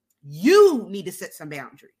 You need to set some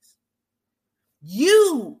boundaries.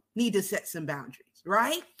 You need to set some boundaries,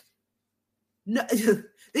 right? No,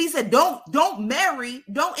 he said, don't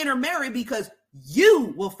intermarry because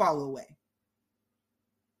you will fall away.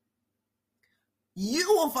 You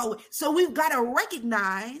will fall away. So we've got to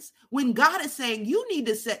recognize when God is saying you need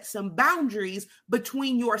to set some boundaries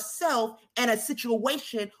between yourself and a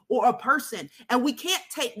situation or a person. And we can't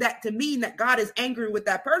take that to mean that God is angry with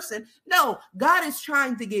that person. No, God is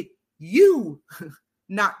trying to get you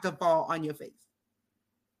not to fall on your face.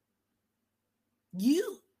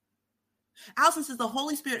 You. Allison says the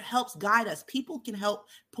Holy Spirit helps guide us. People can help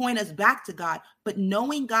point us back to God, but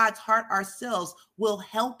knowing God's heart ourselves will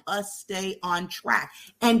help us stay on track.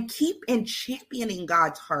 And championing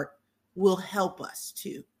God's heart will help us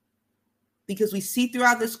too. Because we see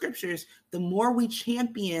throughout the scriptures, the more we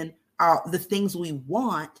champion the things we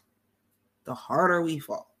want, the harder we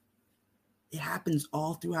fall. It happens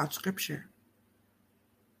all throughout scripture.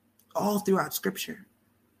 All throughout scripture.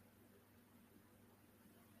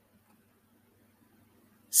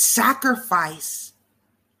 Sacrifice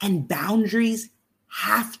and boundaries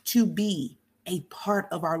have to be a part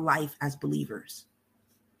of our life as believers.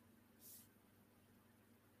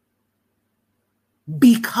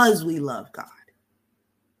 Because we love God.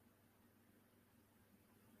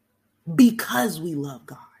 Because we love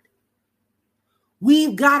God.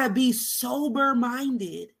 We've got to be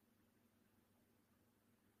sober-minded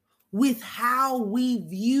with how we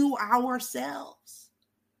view ourselves.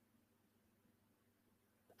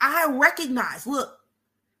 I recognize, look,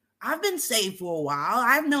 I've been saved for a while.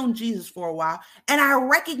 I've known Jesus for a while. And I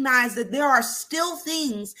recognize that there are still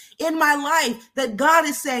things in my life that God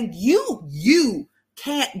is saying, you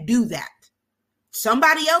can't do that.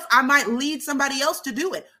 Somebody else, I might lead somebody else to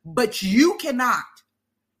do it, but you cannot.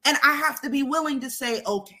 And I have to be willing to say,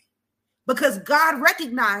 okay, because God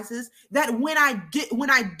recognizes that when I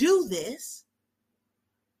do this,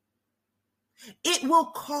 it will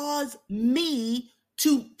cause me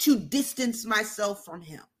to distance myself from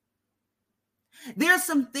him. There are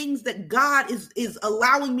some things that God is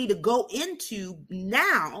allowing me to go into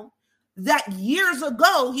now that years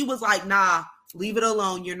ago he was like, nah, leave it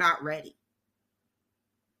alone. You're not ready.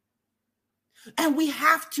 And we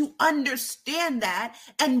have to understand that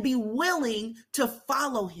and be willing to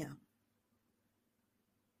follow him.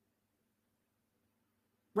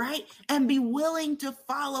 Right? And be willing to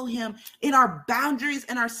follow him in our boundaries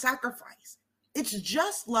and our sacrifice. It's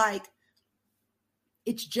just like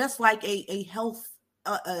a health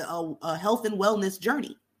and wellness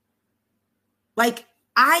journey. Like,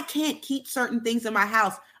 I can't keep certain things in my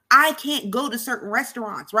house. I can't go to certain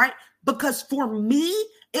restaurants, right? Because for me,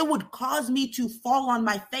 it would cause me to fall on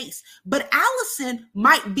my face. But Allison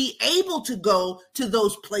might be able to go to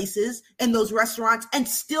those places and those restaurants and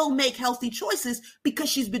still make healthy choices because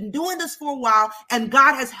she's been doing this for a while and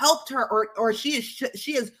God has helped her, or she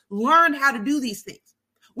has learned how to do these things.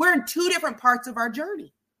 We're in two different parts of our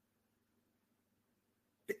journey.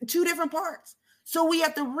 Two different parts. So we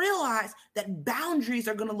have to realize that boundaries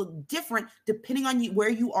are going to look different depending on where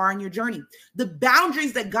you are in your journey. The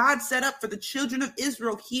boundaries that God set up for the children of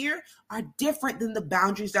Israel here are different than the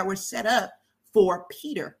boundaries that were set up for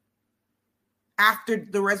Peter after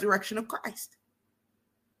the resurrection of Christ.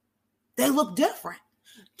 They look different.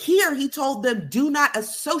 Here he told them, do not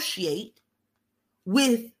associate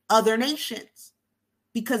with other nations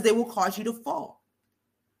because they will cause you to fall.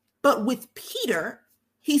 But with Peter,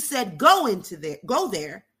 he said, go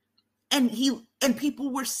there, and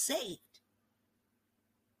people were saved.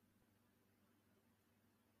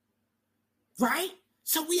 Right?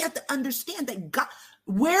 So we have to understand that God,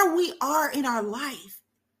 where we are in our life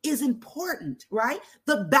is important, right?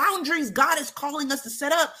 The boundaries God is calling us to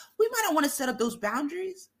set up, we might not want to set up those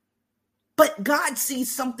boundaries, but God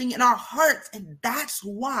sees something in our hearts, and that's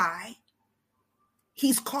why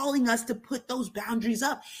he's calling us to put those boundaries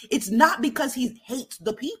up. It's not because he hates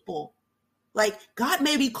the people. Like, God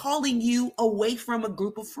may be calling you away from a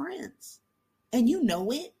group of friends, and you know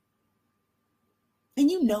it.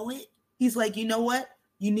 He's like, you know what?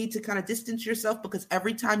 You need to kind of distance yourself because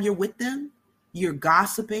every time you're with them, you're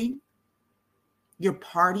gossiping, you're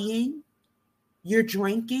partying, you're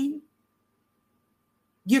drinking,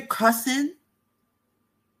 you're cussing.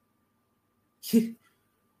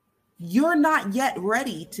 You're not yet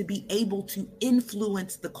ready to be able to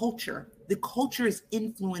influence the culture. The culture is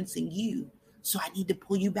influencing you. So I need to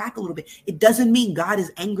pull you back a little bit. It doesn't mean God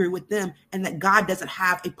is angry with them and that God doesn't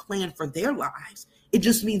have a plan for their lives. It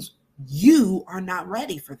just means you are not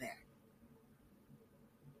ready for that.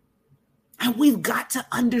 And we've got to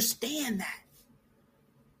understand that.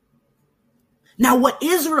 Now, what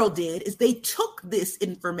Israel did is they took this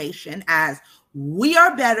information as we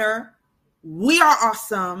are better, we are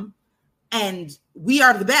awesome, and we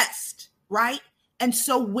are the best, right? And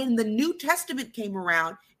so when the New Testament came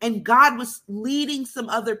around and God was leading some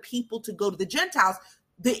other people to go to the Gentiles,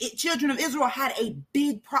 the children of Israel had a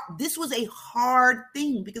big problem. This was a hard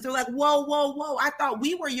thing because they're like, whoa. I thought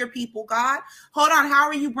we were your people, God. Hold on. How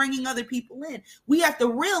are you bringing other people in? We have to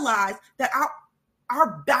realize that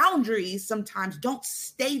our boundaries sometimes don't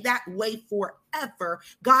stay that way forever.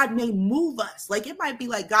 God may move us. Like, it might be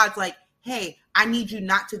like God's like, hey, I need you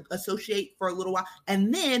not to associate for a little while.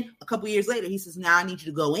 And then a couple years later, he says, now I need you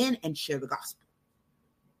to go in and share the gospel.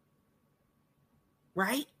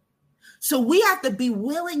 Right? So we have to be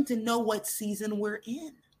willing to know what season we're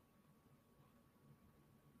in.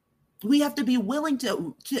 We have to be willing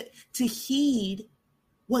to heed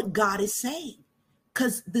what God is saying,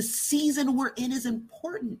 because the season we're in is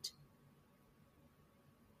important.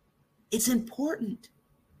 It's important.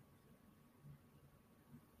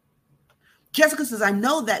 Jessica says, I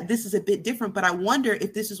know that this is a bit different, but I wonder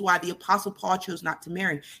if this is why the Apostle Paul chose not to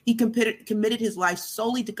marry. He committed his life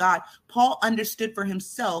solely to God. Paul understood for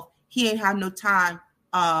himself he ain't have no time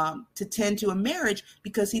to tend to a marriage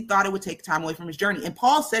because he thought it would take time away from his journey. And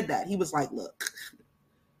Paul said that. He was like, look,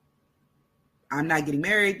 I'm not getting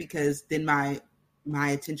married because then my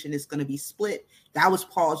attention is going to be split. That was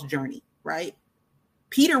Paul's journey, right?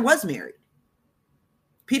 Peter was married.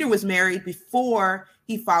 Peter was married before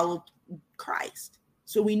he followed Christ.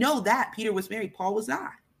 So we know that Peter was married. Paul was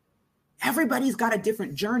not. Everybody's got a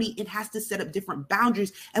different journey. It has to set up different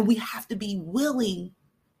boundaries, and we have to be willing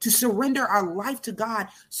to surrender our life to God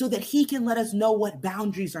so that he can let us know what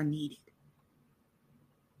boundaries are needed.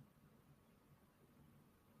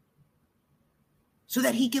 So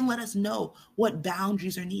that he can let us know what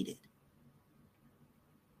boundaries are needed.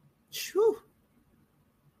 Whew.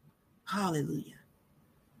 Hallelujah.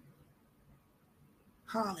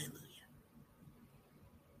 Hallelujah.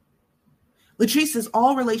 Latrice says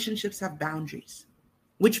all relationships have boundaries,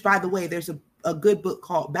 which, by the way, there's a good book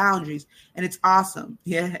called Boundaries, and it's awesome.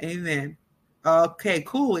 Yeah, amen. Okay,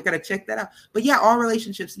 cool. We got to check that out. But yeah, all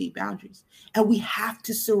relationships need boundaries, and we have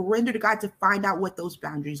to surrender to God to find out what those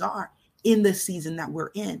boundaries are in the season that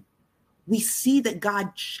we're in. We see that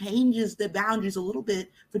God changes the boundaries a little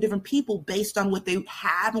bit for different people based on what they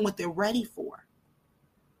have and what they're ready for.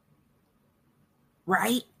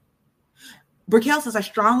 Right? Brickell says, I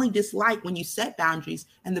strongly dislike when you set boundaries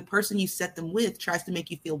and the person you set them with tries to make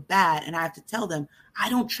you feel bad. And I have to tell them, I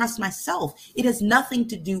don't trust myself. It has nothing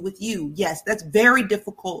to do with you. Yes, that's very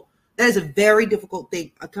difficult. That is a very difficult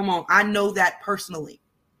thing. Come on. I know that personally.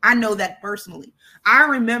 I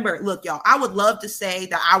remember, look, y'all, I would love to say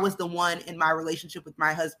that I was the one in my relationship with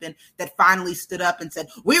my husband that finally stood up and said,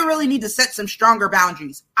 we really need to set some stronger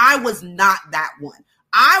boundaries. I was not that one.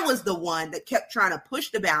 I was the one that kept trying to push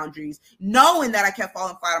the boundaries, knowing that I kept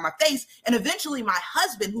falling flat on my face. And eventually my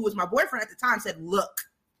husband, who was my boyfriend at the time, said, look,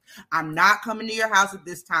 I'm not coming to your house at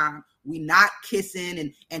this time. We're not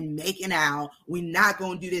kissing and making out. We're not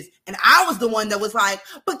going to do this. And I was the one that was like,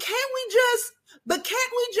 but can't we just?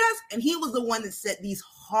 And he was the one that set these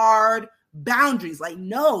hard boundaries. Like,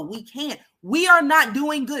 no, we can't. We are not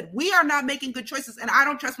doing good. We are not making good choices. And I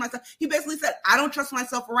don't trust myself. He basically said, I don't trust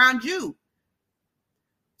myself around you.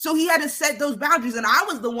 So he had to set those boundaries. And I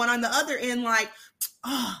was the one on the other end like,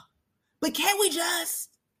 oh, but can't we just?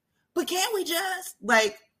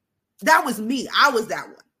 Like, that was me. I was that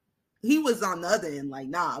one. He was on the other end like,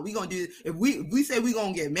 nah, we going to do this. If we say we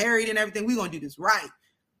going to get married and everything, we going to do this right.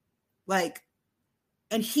 Like,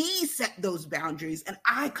 and he set those boundaries. And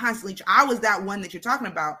I was that one that you're talking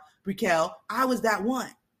about, Brickell. I was that one.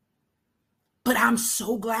 But I'm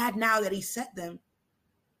so glad now that he set them.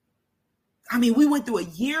 I mean, we went through a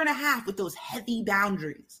year and a half with those heavy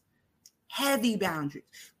boundaries.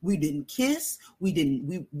 We didn't kiss.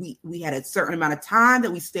 We had a certain amount of time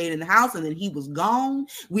that we stayed in the house, and then he was gone.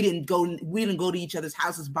 We didn't go to each other's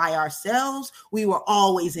houses by ourselves. We were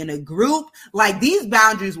always in a group. Like, these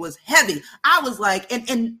boundaries was heavy. I was like,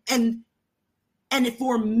 and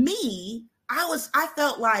for me, I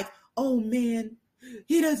felt like, oh man,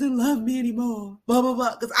 he doesn't love me anymore, blah, blah,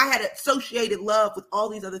 blah. Because I had associated love with all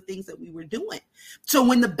these other things that we were doing. So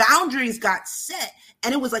when the boundaries got set,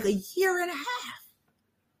 and it was like a year and a half,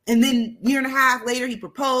 and then a year and a half later, he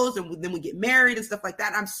proposed, and then we get married and stuff like that.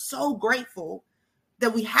 And I'm so grateful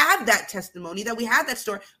that we have that testimony, that we have that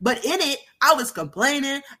story. But in it, I was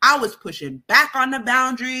complaining. I was pushing back on the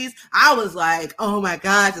boundaries. I was like, oh my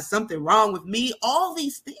gosh, there's something wrong with me. All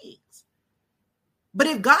these things. But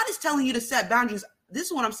if God is telling you to set boundaries, this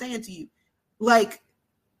is what I'm saying to you. Like,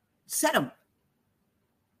 set them.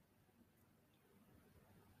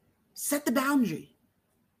 Set the boundary.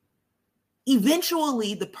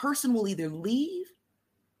 Eventually, the person will either leave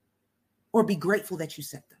or be grateful that you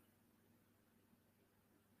set them.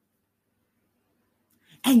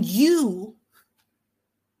 And you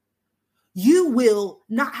will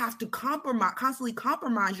not have to constantly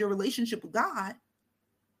compromise your relationship with God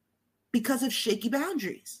because of shaky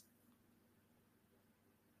boundaries.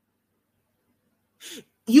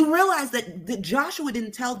 You realize that Joshua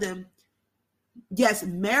didn't tell them, yes,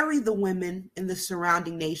 marry the women in the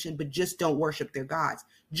surrounding nation, but just don't worship their gods.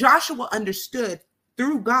 Joshua understood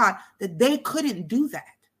through God that they couldn't do that.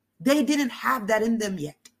 They didn't have that in them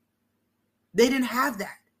yet. They didn't have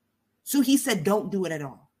that. So he said, don't do it at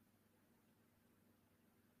all.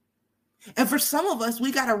 And for some of us,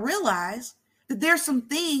 we got to realize that there's some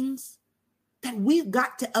things that we've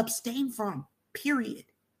got to abstain from, period.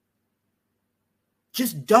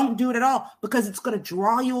 Just don't do it at all because it's going to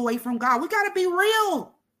draw you away from God. We got to be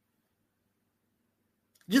real.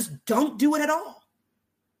 Just don't do it at all.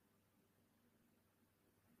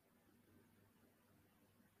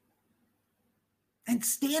 And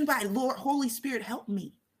stand by, Lord, Holy Spirit, help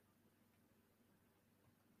me.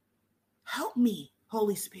 Help me,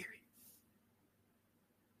 Holy Spirit.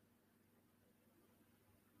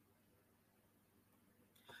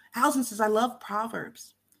 Allison says, I love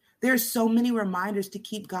Proverbs. There's so many reminders to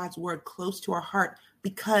keep God's word close to our heart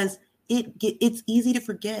because it's easy to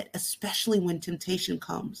forget, especially when temptation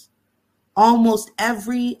comes. Almost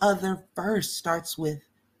every other verse starts with,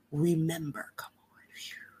 remember. Come on.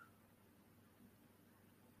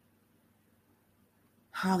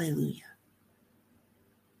 Hallelujah.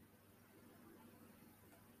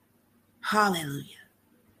 Hallelujah.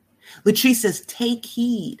 Latrice says, take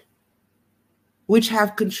heed, which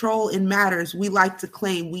have control in matters we like to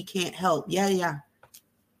claim we can't help. Yeah.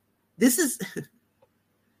 This is,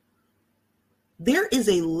 we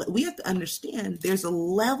have to understand there's a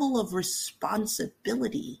level of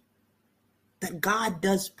responsibility that God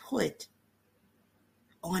does put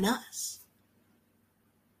on us.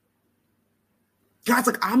 God's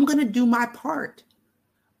like, I'm going to do my part.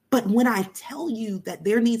 But when I tell you that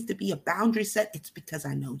there needs to be a boundary set, it's because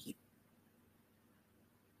I know you.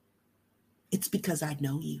 It's because I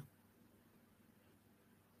know you.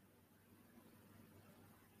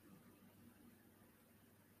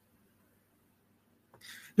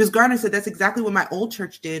 Ms. Garner said that's exactly what my old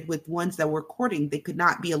church did with ones that were courting. They could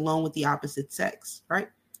not be alone with the opposite sex, right?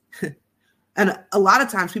 And a lot of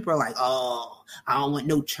times people are like, oh, I don't want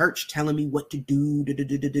no church telling me what to do.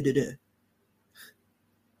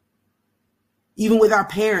 Even with our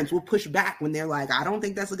parents, we'll push back when they're like, I don't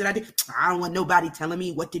think that's a good idea. I don't want nobody telling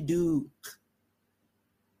me what to do.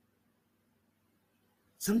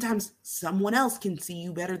 Sometimes someone else can see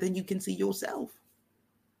you better than you can see yourself.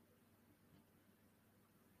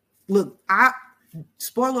 Look,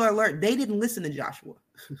 spoiler alert, they didn't listen to Joshua.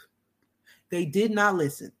 They did not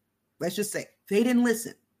listen. Let's just say they didn't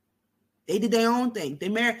listen. They did their own thing.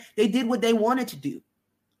 They did what they wanted to do.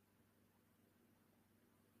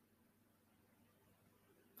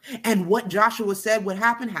 And what Joshua said would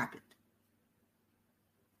happen, happened.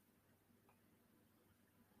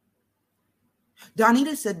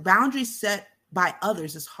 Donita said, boundaries set by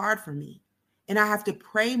others is hard for me, and I have to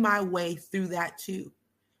pray my way through that too.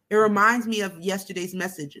 It reminds me of yesterday's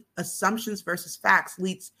message. Assumptions versus facts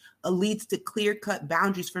leads to clear-cut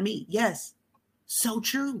boundaries for me. Yes, so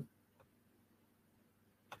true.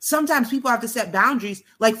 Sometimes people have to set boundaries.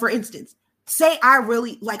 Like, for instance, say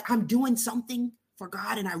I'm doing something for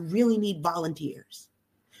God and I really need volunteers.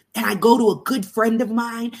 And I go to a good friend of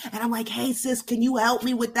mine and I'm like, hey, sis, can you help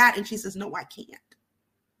me with that? And she says, no, I can't.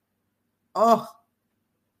 Oh,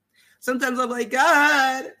 sometimes I'm like,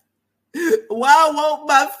 God, why won't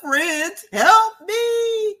my friends help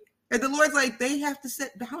me? And the Lord's like, they have to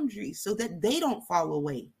set boundaries so that they don't fall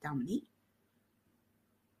away, Dominique.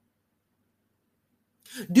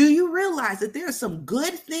 Do you realize that there are some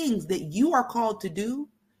good things that you are called to do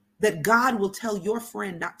that God will tell your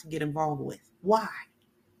friend not to get involved with? Why?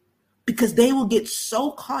 Because they will get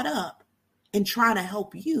so caught up in trying to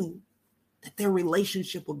help you that their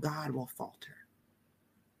relationship with God will falter.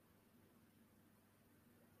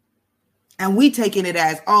 And we taking it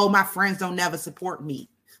as, oh, my friends don't never support me.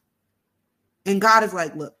 And God is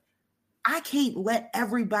like, look, I can't let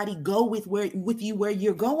everybody go with you where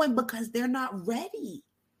you're going because they're not ready.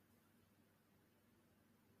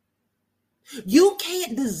 You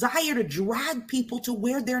can't desire to drag people to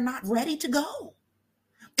where they're not ready to go.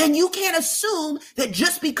 And you can't assume that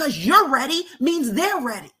just because you're ready means they're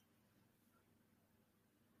ready.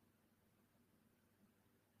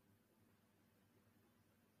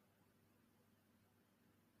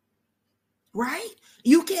 Right?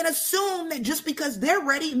 You can't assume that just because they're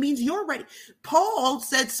ready means you're ready. Paul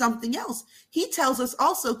said something else. He tells us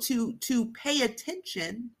also to pay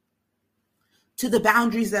attention to the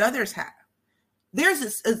boundaries that others have.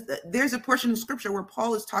 There's a portion of scripture where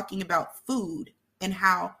Paul is talking about food and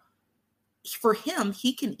how for him,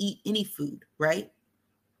 he can eat any food, right?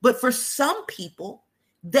 But for some people,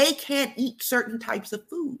 they can't eat certain types of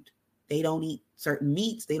food. They don't eat certain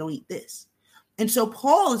meats. They don't eat this. And so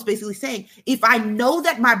Paul is basically saying, if I know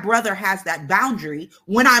that my brother has that boundary,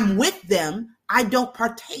 when I'm with them, I don't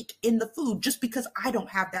partake in the food just because I don't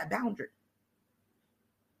have that boundary.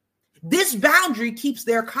 This boundary keeps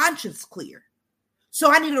their conscience clear.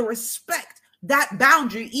 So I need to respect that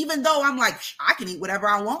boundary, even though I'm like, I can eat whatever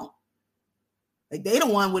I want. Like, they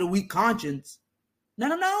don't want with a weak conscience.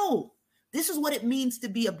 No. This is what it means to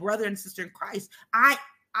be a brother and sister in Christ. I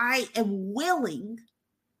am willing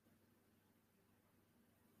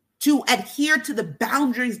to adhere to the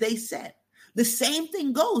boundaries they set. The same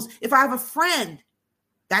thing goes if I have a friend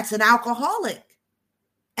that's an alcoholic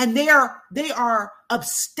and they are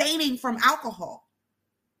abstaining from alcohol.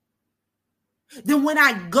 Then when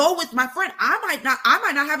I go with my friend, I might not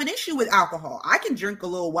have an issue with alcohol. I can drink a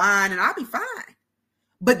little wine and I'll be fine.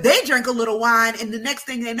 But they drink a little wine and the next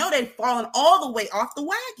thing they know, they've fallen all the way off the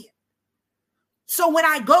wagon. So when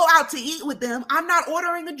I go out to eat with them, I'm not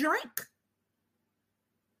ordering a drink.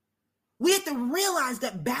 We have to realize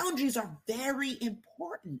that boundaries are very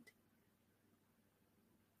important.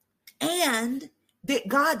 and that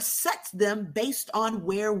God sets them based on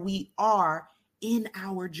where we are in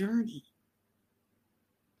our journey.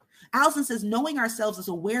 Allison says, knowing ourselves is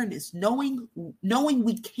awareness, knowing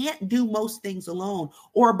we can't do most things alone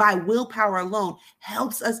or by willpower alone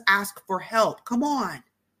helps us ask for help. Come on.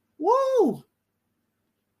 Woo.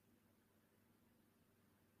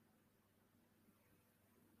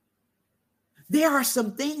 There are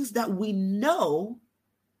some things that we know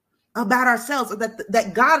about ourselves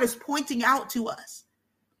that God is pointing out to us.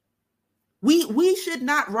 We should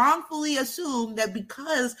not wrongfully assume that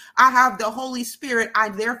because I have the Holy Spirit, I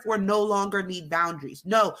therefore no longer need boundaries.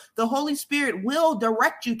 No, the Holy Spirit will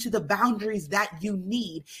direct you to the boundaries that you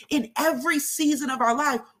need. In every season of our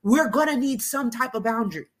life, we're going to need some type of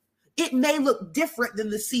boundary. It may look different than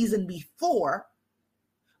the season before,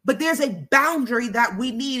 but there's a boundary that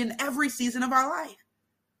we need in every season of our life.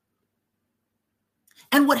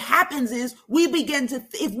 And what happens is if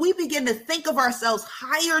we begin to think of ourselves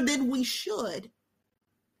higher than we should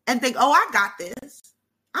and think, oh, I got this,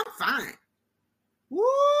 I'm fine.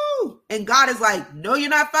 Woo! And God is like, no, you're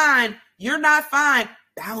not fine. You're not fine.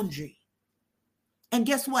 Boundary. And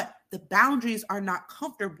guess what? The boundaries are not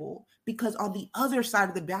comfortable because on the other side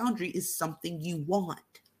of the boundary is something you want.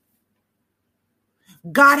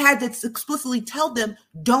 God had to explicitly tell them,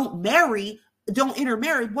 don't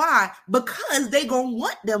intermarry. Why? Because they gonna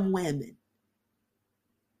want them women.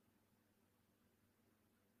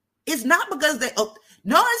 It's not because it's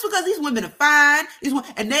because these women are fine.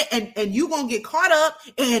 And you gonna get caught up,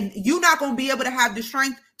 and you're not gonna be able to have the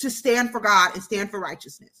strength to stand for God and stand for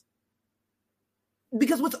righteousness.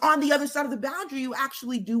 Because what's on the other side of the boundary, you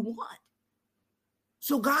actually do want.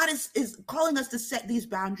 So God is calling us to set these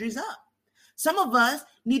boundaries up. Some of us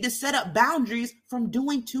need to set up boundaries from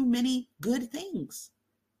doing too many good things.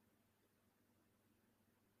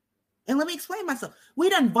 And let me explain myself. We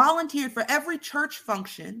done volunteered for every church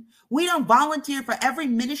function. We done volunteered for every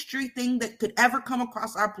ministry thing that could ever come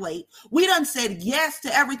across our plate. We done said yes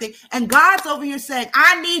to everything. And God's over here saying,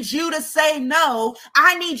 I need you to say no.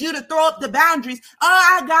 I need you to throw up the boundaries.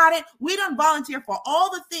 Oh, I got it. We done volunteer for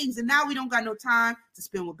all the things. And now we don't got no time to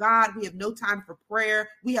spend with God. We have no time for prayer.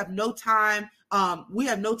 We have no time. We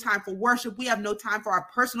have no time for worship. We have no time for our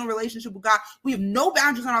personal relationship with God. We have no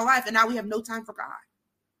boundaries in our life. And now we have no time for God.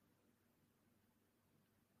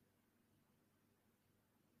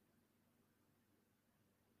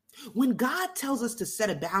 When God tells us to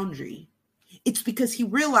set a boundary, it's because he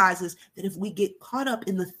realizes that if we get caught up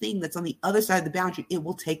in the thing that's on the other side of the boundary, it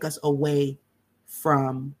will take us away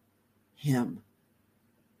from him.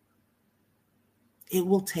 It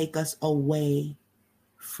will take us away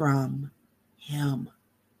from him.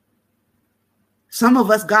 Some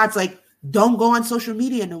of us, God's like, don't go on social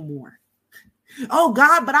media no more. Oh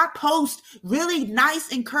God, but I post really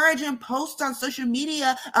nice, encouraging posts on social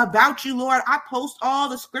media about you, Lord. I post all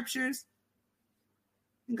the scriptures.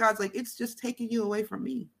 And God's like, it's just taking you away from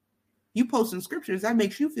me. You posting scriptures, that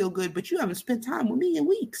makes you feel good, but you haven't spent time with me in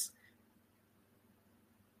weeks.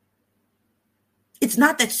 It's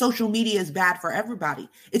not that social media is bad for everybody.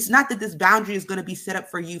 It's not that this boundary is going to be set up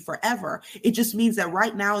for you forever. It just means that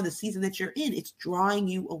right now in the season that you're in, it's drawing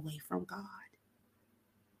you away from God.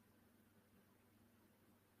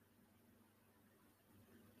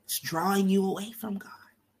 It's drawing you away from God.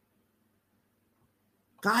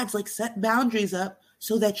 God's like, set boundaries up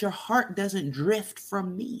so that your heart doesn't drift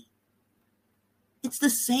from me. It's the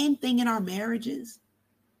same thing in our marriages.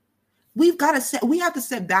 We have to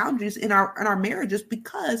set boundaries in our marriages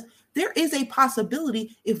because there is a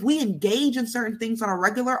possibility if we engage in certain things on a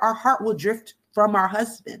regular, our heart will drift from our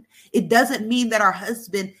husband. It doesn't mean that our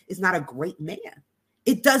husband is not a great man.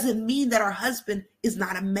 It doesn't mean that our husband is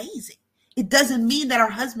not amazing. It doesn't mean that our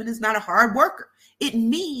husband is not a hard worker. It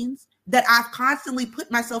means that I've constantly put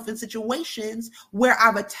myself in situations where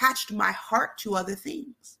I've attached my heart to other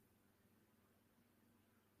things.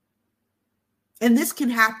 And this can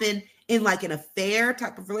happen in like an affair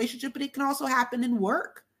type of relationship, but it can also happen in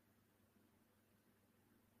work.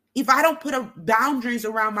 If I don't put boundaries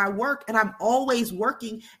around my work and I'm always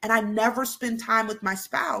working and I never spend time with my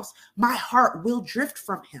spouse, my heart will drift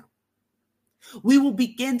from him. We will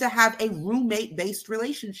begin to have a roommate-based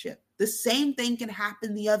relationship. The same thing can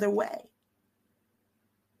happen the other way.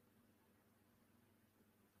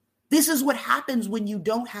 This is what happens when you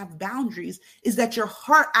don't have boundaries, is that your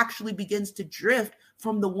heart actually begins to drift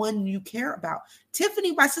from the one you care about.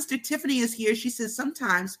 Tiffany, my sister Tiffany is here. She says,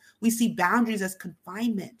 sometimes we see boundaries as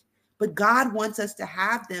confinement, but God wants us to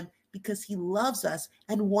have them because he loves us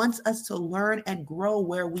and wants us to learn and grow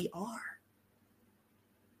where we are.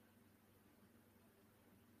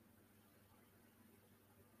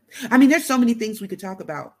 I mean, there's so many things we could talk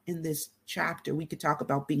about in this chapter. We could talk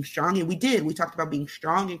about being strong, and we did. We talked about being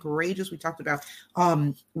strong and courageous. We talked about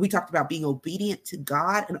being obedient to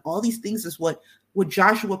God, and all these things is what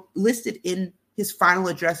Joshua listed in his final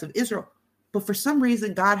address of Israel. But for some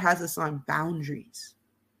reason, God has us on boundaries.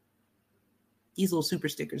 These little super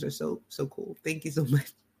stickers are so cool. Thank you so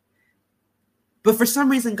much. But for some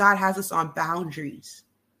reason, God has us on boundaries.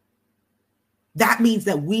 That means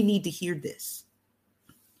that we need to hear this.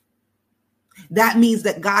 That means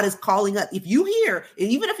that God is calling us. If you hear,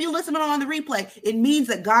 even if you listen on the replay, it means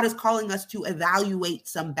that God is calling us to evaluate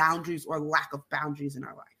some boundaries or lack of boundaries in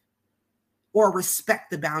our life, or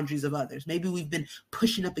respect the boundaries of others. Maybe we've been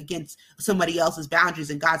pushing up against somebody else's boundaries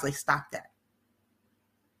and God's like, stop that.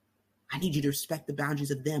 I need you to respect the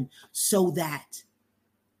boundaries of them so that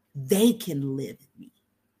they can live in me.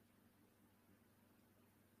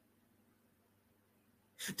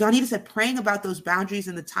 Donita said, praying about those boundaries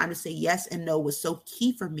and the time to say yes and no was so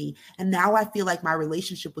key for me. And now I feel like my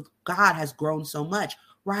relationship with God has grown so much.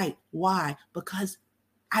 Right. Why? Because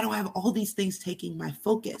I don't have all these things taking my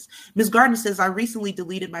focus. Ms. Gardner says, I recently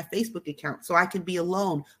deleted my Facebook account so I can be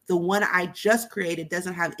alone. The one I just created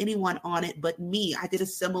doesn't have anyone on it but me. I did a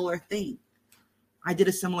similar thing.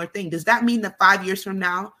 Does that mean that 5 years from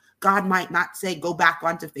now, God might not say, go back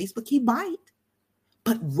onto Facebook? He might.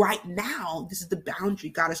 But right now, this is the boundary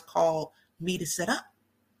God has called me to set up.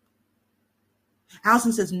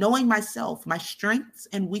 Allison says, knowing myself, my strengths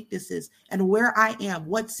and weaknesses, and where I am,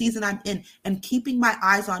 what season I'm in, and keeping my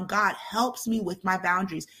eyes on God helps me with my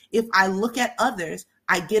boundaries. If I look at others,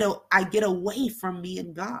 I get away from me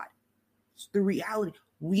and God. It's the reality.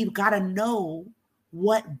 We've got to know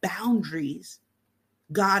what boundaries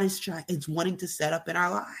God is wanting to set up in our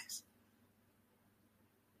lives.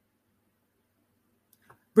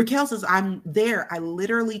 Raquel says, I'm there. I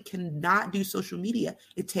literally cannot do social media.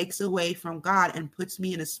 It takes away from God and puts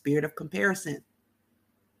me in a spirit of comparison.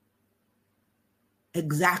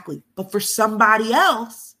 Exactly. But for somebody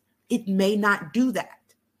else, it may not do that.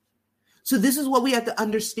 So this is what we have to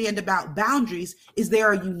understand about boundaries is they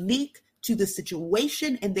are unique to the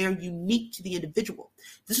situation and they're unique to the individual.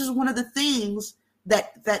 This is one of the things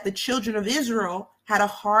that the children of Israel had a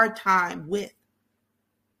hard time with.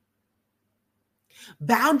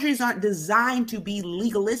 Boundaries aren't designed to be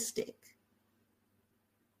legalistic.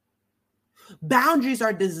 Boundaries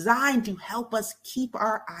are designed to help us keep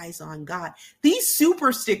our eyes on God. These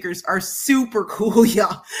super stickers are super cool,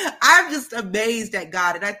 y'all. I'm just amazed at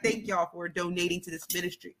God, and I thank y'all for donating to this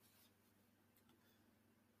ministry.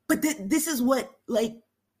 But this is what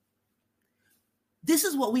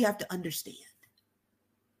we have to understand.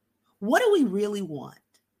 What do we really want?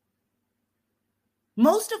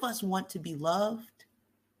 Most of us want to be loved.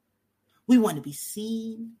 We want to be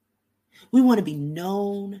seen. We want to be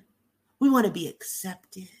known. We want to be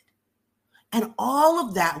accepted. And all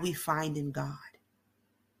of that we find in God.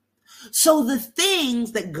 So the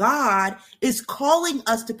things that God is calling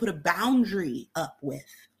us to put a boundary up with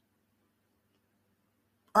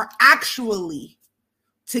are actually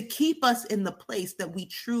to keep us in the place that we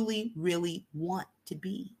truly, really want to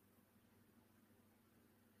be.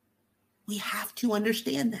 We have to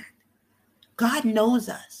understand that. God knows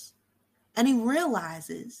us, and he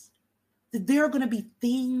realizes that there are going to be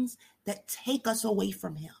things that take us away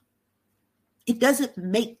from him. It doesn't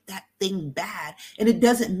make that thing bad, and it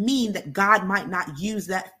doesn't mean that God might not use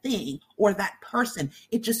that thing or that person.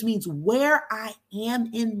 It just means where I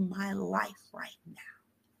am in my life right now.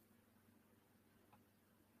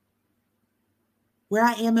 Where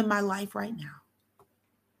I am in my life right now,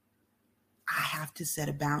 I have to set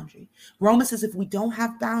a boundary. Romans says if we don't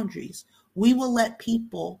have boundaries, we will let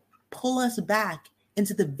people pull us back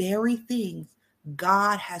into the very things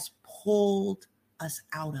God has pulled us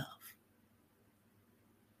out of.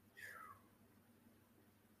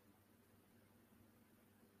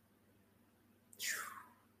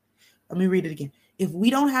 Let me read it again. If we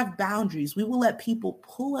don't have boundaries, we will let people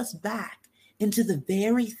pull us back into the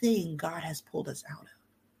very thing God has pulled us out of.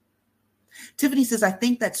 Tiffany says, I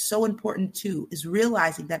think that's so important too, is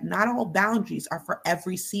realizing that not all boundaries are for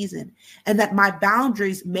every season and that my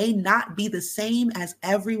boundaries may not be the same as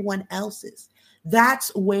everyone else's.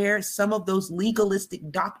 That's where some of those legalistic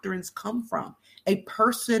doctrines come from. A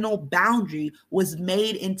personal boundary was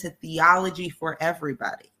made into theology for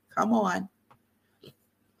everybody. Come on.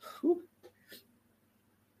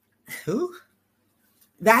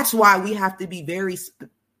 That's why we have to be very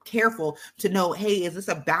careful to know, hey, is this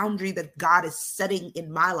a boundary that God is setting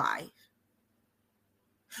in my life?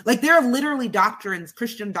 Like there are literally doctrines,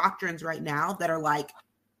 Christian doctrines right now that are like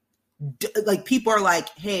people are like,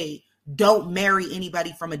 hey, don't marry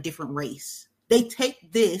anybody from a different race. They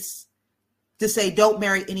take this to say, don't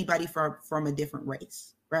marry anybody from a different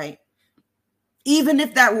race, right? Even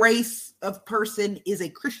if that race of person is a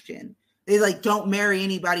Christian, they like, don't marry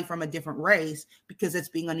anybody from a different race because it's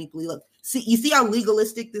being unequally looked. See, you see how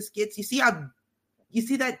legalistic this gets? You see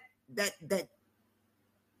that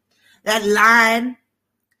line?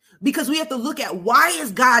 Because we have to look at, why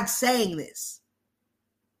is God saying this?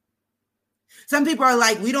 Some people are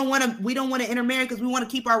like, we don't want to intermarry because we want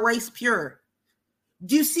to keep our race pure.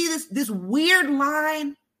 Do you see this weird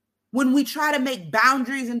line when we try to make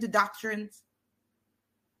boundaries into doctrines?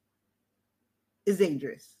 Is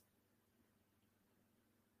dangerous.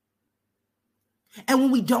 And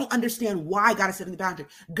when we don't understand why God is setting the boundary,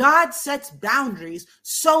 God sets boundaries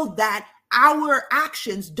so that our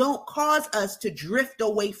actions don't cause us to drift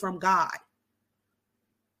away from God.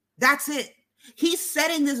 That's it. He's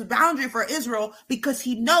setting this boundary for Israel because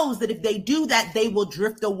he knows that if they do that, they will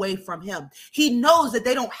drift away from him. He knows that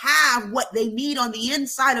they don't have what they need on the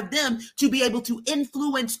inside of them to be able to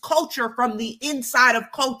influence culture from the inside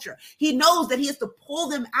of culture. He knows that he has to pull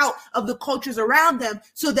them out of the cultures around them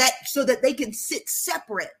so that they can sit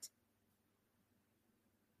separate.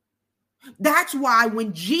 That's why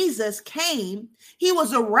when Jesus came, he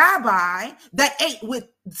was a rabbi that ate with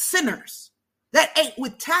sinners, that ate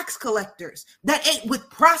with tax collectors, that ate with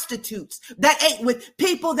prostitutes, that ate with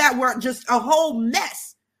people that were just a whole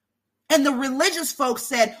mess. And the religious folks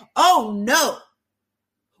said, oh no,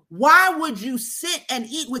 why would you sit and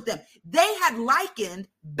eat with them? They had likened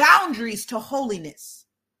boundaries to holiness.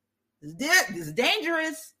 It's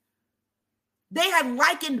dangerous. They had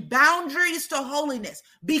likened boundaries to holiness.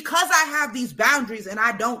 Because I have these boundaries and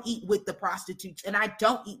I don't eat with the prostitutes and I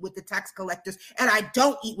don't eat with the tax collectors and I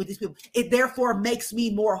don't eat with these people, it therefore makes me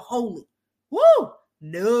more holy. Woo!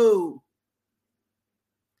 No.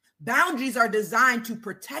 Boundaries are designed to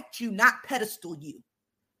protect you, not pedestal you.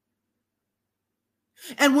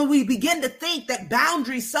 And when we begin to think that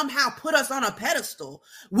boundaries somehow put us on a pedestal,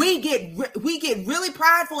 we get really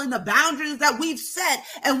prideful in the boundaries that we've set,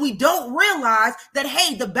 and we don't realize that,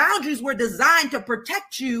 hey, the boundaries were designed to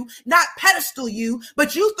protect you, not pedestal you,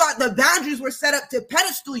 but you thought the boundaries were set up to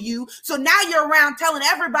pedestal you. So now you're around telling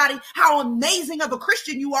everybody how amazing of a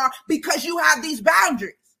Christian you are because you have these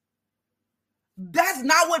boundaries. That's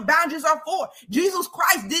not what boundaries are for. Jesus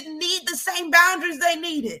Christ didn't need the same boundaries they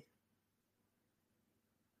needed.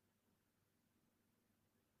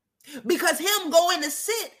 Because him going to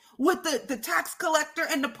sit with the tax collector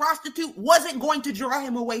and the prostitute wasn't going to draw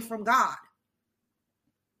him away from God.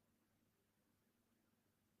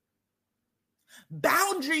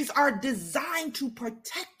 Boundaries are designed to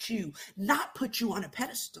protect you, not put you on a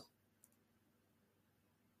pedestal.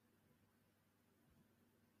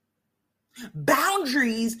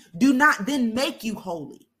 Boundaries do not then make you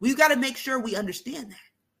holy. We've got to make sure we understand that.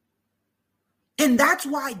 And that's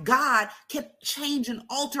why God can change and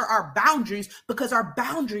alter our boundaries, because our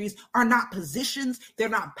boundaries are not positions. They're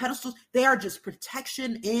not pedestals. They are just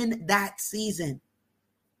protection in that season.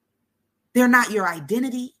 They're not your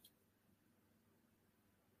identity.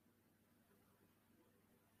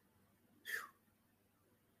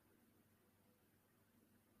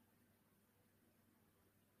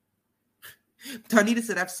 Tarnita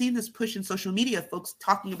said, I've seen this push in social media, folks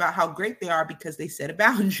talking about how great they are because they set a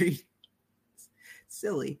boundary.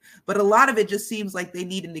 Silly, but a lot of it just seems like they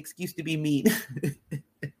need an excuse to be mean.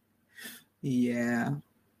 Yeah.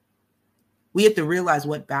 We have to realize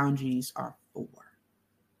what boundaries are for.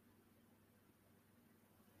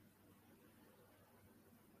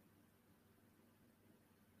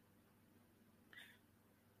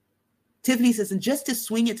 Tiffany says, and just to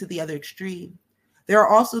swing it to the other extreme, there are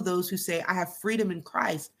also those who say, I have freedom in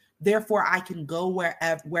Christ. Therefore, I can go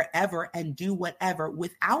wherever and do whatever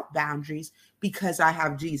without boundaries because I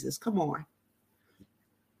have Jesus. Come on.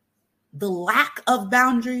 The lack of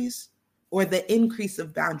boundaries or the increase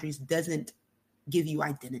of boundaries doesn't give you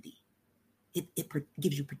identity. It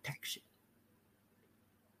gives you protection.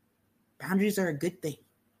 Boundaries are a good thing.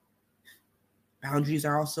 Boundaries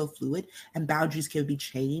are also fluid, and boundaries can be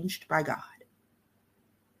changed by God.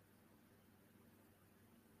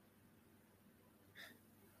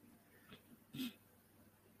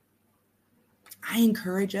 I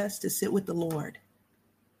encourage us to sit with the Lord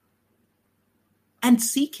and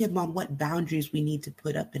seek him on what boundaries we need to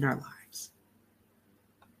put up in our lives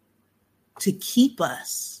to keep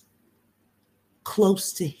us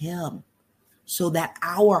close to him so that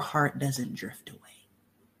our heart doesn't drift away.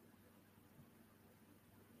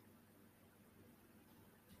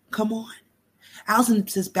 Come on. Allison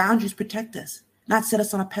says boundaries protect us. not set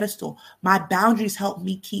us on a pedestal. My boundaries help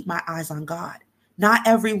me keep my eyes on God. Not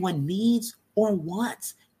everyone needs or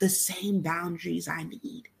wants the same boundaries I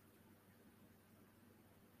need.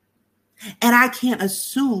 And I can't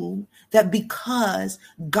assume that because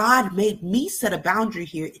God made me set a boundary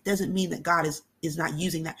here, it doesn't mean that God is not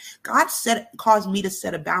using that. God caused me to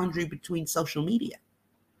set a boundary between social media,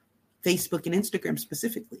 Facebook and Instagram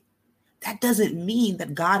specifically. That doesn't mean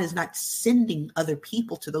that God is not sending other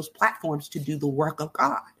people to those platforms to do the work of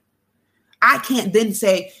God. I can't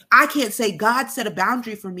say God set a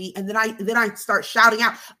boundary for me, and then I start shouting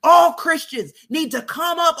out, all Christians need to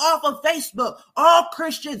come up off of Facebook. All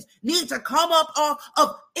Christians need to come up off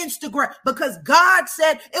of Instagram because God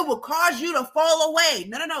said it will cause you to fall away.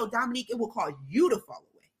 No, Dominique, it will cause you to fall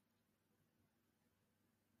away.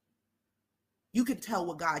 You can tell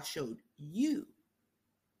what God showed you.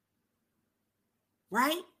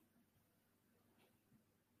 Right?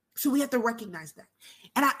 So we have to recognize that.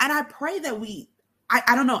 And I pray that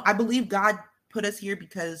I don't know, I believe God put us here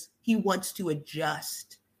because he wants to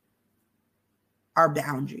adjust our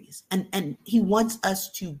boundaries. And he wants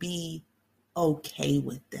us to be okay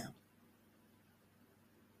with them.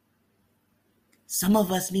 Some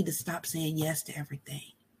of us need to stop saying yes to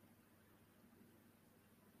everything.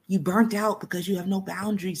 You burnt out because you have no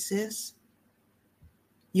boundaries, sis.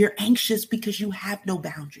 You're anxious because you have no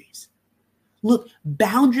boundaries. Look,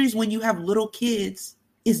 boundaries when you have little kids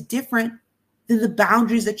is different than the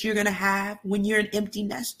boundaries that you're going to have when you're an empty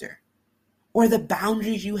nester or the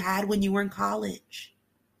boundaries you had when you were in college.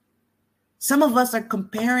 Some of us are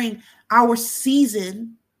comparing our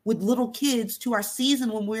season with little kids to our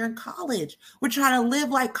season when we're in college. We're trying to live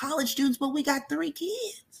like college students, but we got 3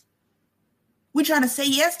 kids. We're trying to say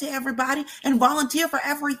yes to everybody and volunteer for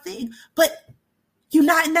everything, but you're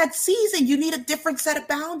not in that season. You need a different set of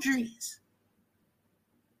boundaries.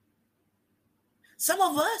 Some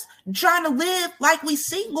of us trying to live like we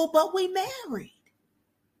single, but we married.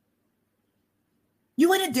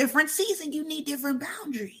 You in a different season. You need different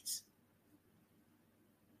boundaries.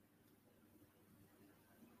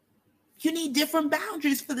 You need different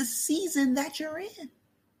boundaries for the season that you're in.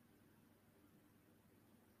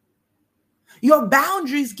 Your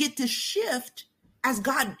boundaries get to shift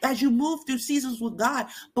as you move through seasons with God.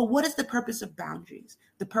 But what is the purpose of boundaries?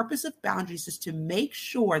 The purpose of boundaries is to make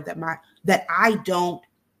sure that my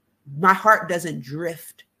heart doesn't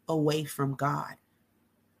drift away from God.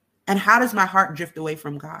 And how does my heart drift away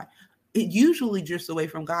from God? It usually drifts away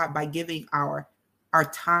from God by giving our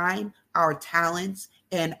time, our talents,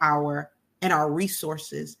 and our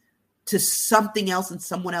resources to something else and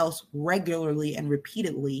someone else regularly and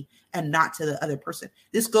repeatedly, and not to the other person.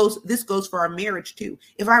 This goes for our marriage too.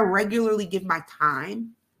 If I regularly give my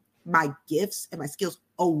time, my gifts, and my skills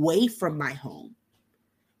away from my home,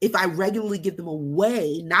 if I regularly give them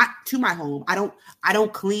away, not to my home, I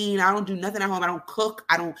don't clean, I don't do nothing at home, I don't cook,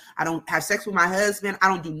 I don't have sex with my husband, I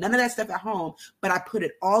don't do none of that stuff at home, but I put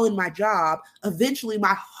it all in my job, eventually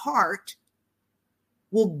my heart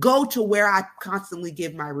will go to where I constantly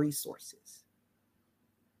give my resources.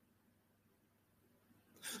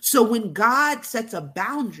 So when God sets a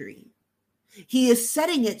boundary, he is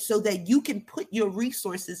setting it so that you can put your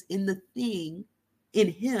resources in the thing in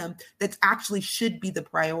him that actually should be the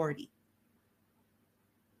priority.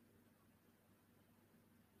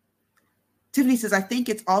 Tiffany says, I think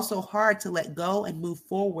it's also hard to let go and move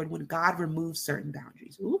forward when God removes certain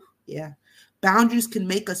boundaries. Ooh, yeah. Boundaries can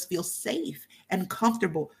make us feel safe and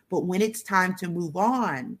comfortable, but when it's time to move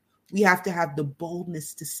on, we have to have the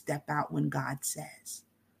boldness to step out when God says.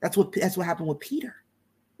 That's what happened with Peter.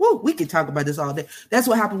 Woo, we could talk about this all day. That's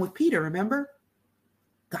what happened with Peter, remember?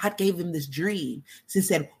 God gave him this dream. So he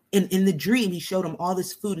said, in the dream, he showed him all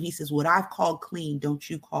this food, and he says, what I've called clean, don't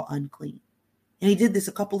you call unclean. And he did this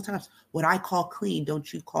a couple of times. What I call clean,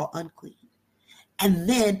 don't you call unclean. And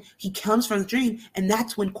then he comes from the dream, and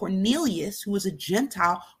that's when Cornelius, who was a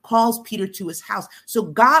Gentile, calls Peter to his house. So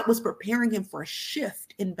God was preparing him for a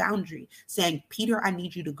shift in boundary, saying, Peter, I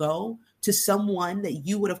need you to go to someone that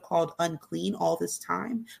you would have called unclean all this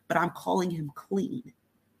time, but I'm calling him clean.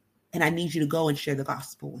 And I need you to go and share the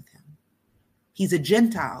gospel with him. He's a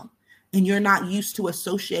Gentile, and you're not used to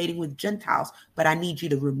associating with Gentiles, but I need you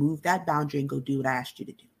to remove that boundary and go do what I asked you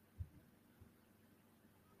to do.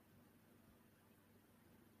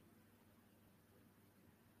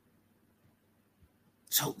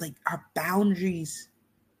 So our boundaries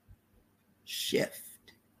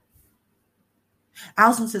shift.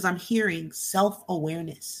 Allison says, I'm hearing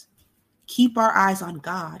self-awareness. Keep our eyes on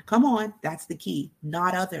God. Come on, that's the key,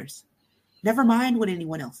 not others. Never mind what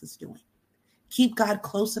anyone else is doing. Keep God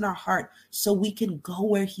close in our heart so we can go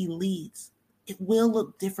where he leads. It will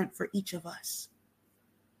look different for each of us.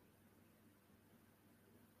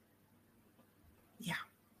 Yeah.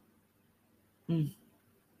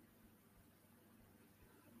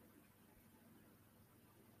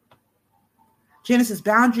 Genesis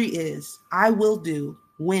boundary is I will do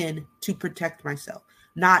when to protect myself,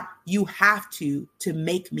 not you have to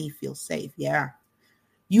make me feel safe. Yeah.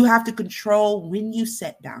 You have to control when you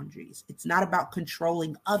set boundaries. It's not about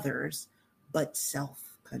controlling others, but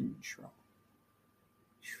self-control.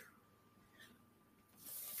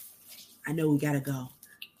 I know we got to go,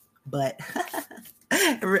 but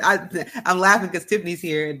I'm laughing because Tiffany's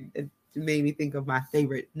here and it made me think of my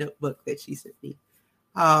favorite notebook that she sent me.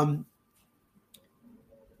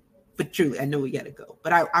 But truly, I know we got to go.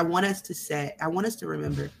 But I want us to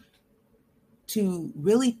remember to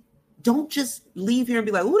really don't just leave here and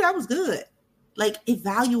be like, oh, that was good. Like,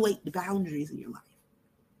 evaluate the boundaries in your life.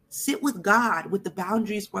 Sit with God with the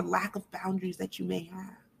boundaries or lack of boundaries that you may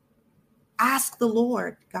have. Ask the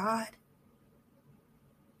Lord, God,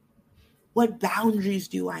 what boundaries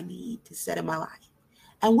do I need to set in my life?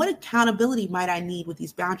 And what accountability might I need with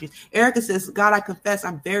these boundaries? Erica says, God, I confess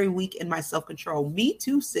I'm very weak in my self-control. Me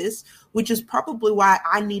too, sis, which is probably why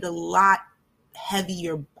I need a lot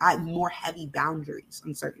more heavy boundaries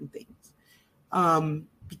on certain things.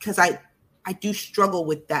 Because I do struggle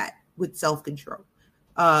with that, with self-control.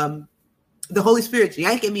 The Holy Spirit's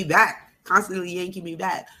yanking me back, constantly yanking me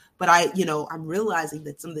back. But I'm realizing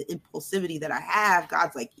that some of the impulsivity that I have,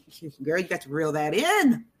 God's like, girl, you got to reel that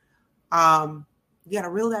in. You got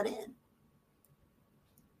to reel that in.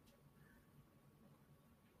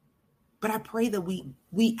 But I pray that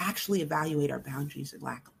we actually evaluate our boundaries and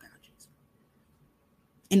lack of boundaries.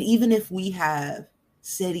 And even if we have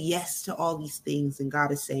said yes to all these things and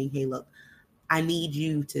God is saying, hey, look, I need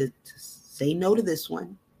you to say no to this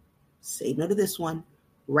one. Say no to this one.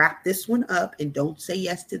 Wrap this one up and don't say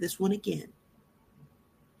yes to this one again.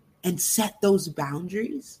 And set those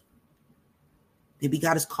boundaries. Maybe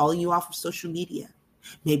God is calling you off of social media.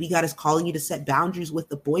 Maybe God is calling you to set boundaries with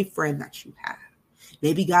the boyfriend that you have.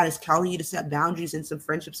 Maybe God is calling you to set boundaries in some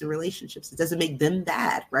friendships and relationships. It doesn't make them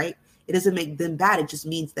bad, right? It doesn't make them bad. It just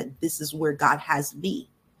means that this is where God has me.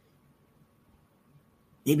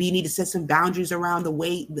 Maybe you need to set some boundaries around the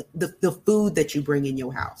way, the food that you bring in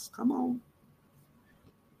your house. Come on.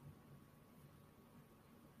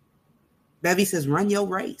 Bevy says, run your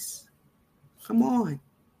race. Come on.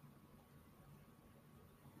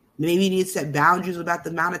 Maybe you need to set boundaries about the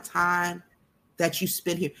amount of time that you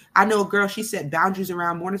spend here. I know a girl, she set boundaries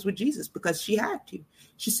around Mornings with Jesus because she had to.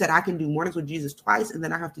 She said, I can do Mornings with Jesus twice, and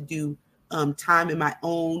then I have to do time in my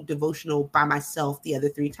own devotional by myself the other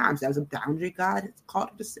 3 times. That was a boundary God has called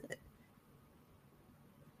her to set.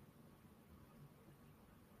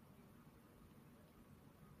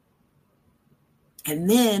 And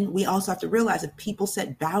then we also have to realize if people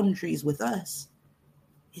set boundaries with us,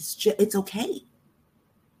 it's okay.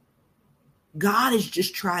 God is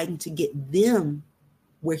just trying to get them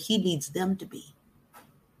where he needs them to be.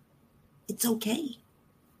 It's okay.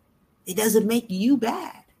 It doesn't make you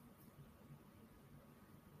bad.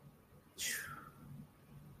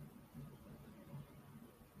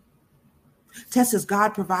 Tess says,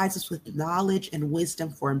 God provides us with knowledge and wisdom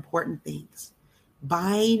for important things.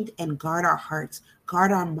 Bind and guard our hearts,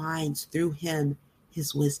 guard our minds through him,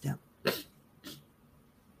 his wisdom.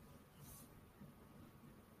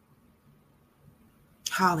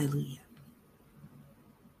 Hallelujah.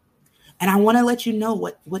 And I want to let you know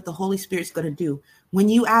what the Holy Spirit's going to do. When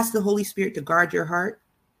you ask the Holy Spirit to guard your heart,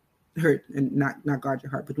 and not guard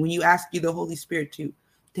your heart, but when you ask the Holy Spirit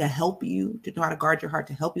to help you, to know how to guard your heart,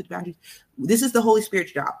 to help you with boundaries, this is the Holy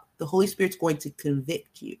Spirit's job. The Holy Spirit's going to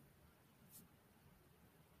convict you.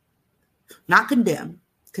 Not condemn,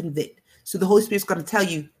 convict. So the Holy Spirit's going to tell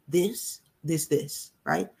you this,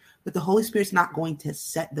 right? But the Holy Spirit's not going to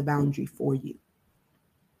set the boundary for you.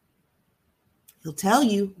 He'll tell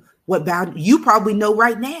you what boundary you probably know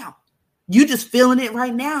right now. You just feeling it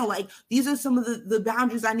right now. Like, these are some of the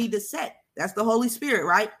boundaries I need to set. That's the Holy Spirit,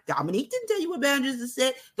 right? Dominique didn't tell you what boundaries to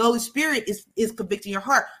set. The Holy Spirit is convicting your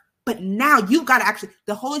heart. But now you've got to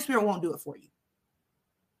the Holy Spirit won't do it for you.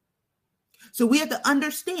 So we have to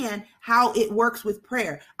understand how it works with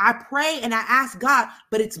prayer. I pray and I ask God,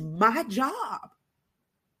 but it's my job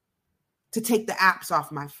to take the apps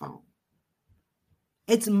off my phone.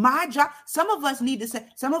 It's my job. Some of us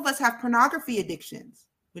some of us have pornography addictions.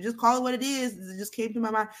 We just call it what it is. It just came to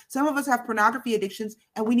my mind. Some of us have pornography addictions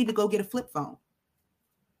and we need to go get a flip phone.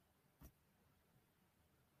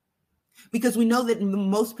 Because we know that the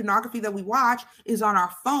most pornography that we watch is on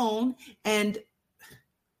our phone, and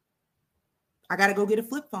I got to go get a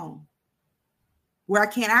flip phone. where I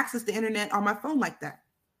can't access the internet on my phone like that.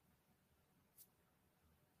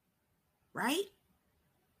 Right?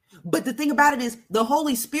 But the thing about it is the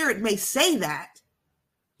Holy Spirit may say that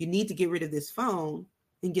you need to get rid of this phone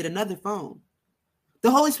and get another phone.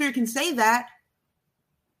 The Holy Spirit can say that,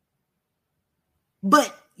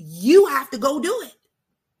 but you have to go do it.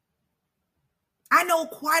 I know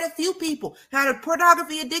quite a few people had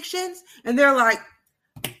pornography addictions, and they're like,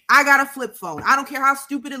 I got a flip phone. I don't care how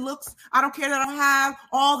stupid it looks. I don't care that I don't have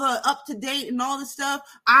all the up to date and all this stuff.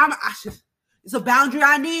 It's a boundary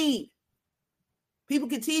I need. People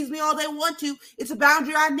can tease me all they want to. It's a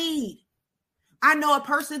boundary I need. I know a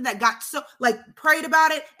person that got prayed about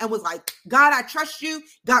it and was like, God, I trust you,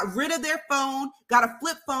 got rid of their phone, got a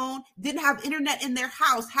flip phone, didn't have internet in their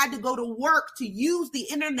house, had to go to work to use the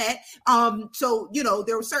internet. So,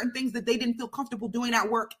 there were certain things that they didn't feel comfortable doing at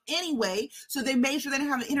work anyway. So they made sure they didn't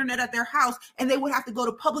have internet at their house, and they would have to go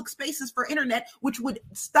to public spaces for internet, which would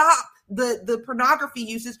stop the pornography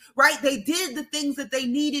uses, right? They did the things that they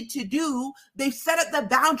needed to do. They set up the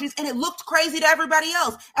boundaries, and it looked crazy to everybody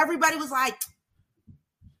else. Everybody was like,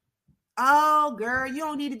 oh, girl, you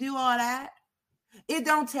don't need to do all that. It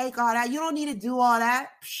don't take all that. You don't need to do all that.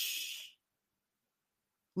 Psh.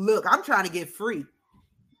 Look, I'm trying to get free,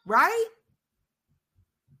 right?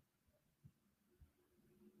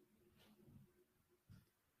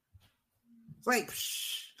 It's like,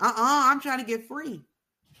 I'm trying to get free.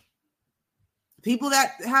 People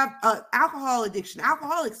that have alcohol addiction,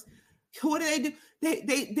 alcoholics, what do?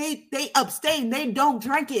 They abstain. They don't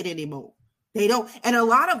drink it anymore. They don't. And a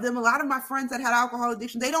lot of my friends that had alcohol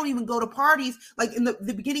addiction, they don't even go to parties. Like in the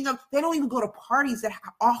beginning of, they don't even go to parties that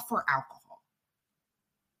offer alcohol.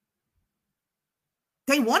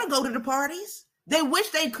 They want to go to the parties. They wish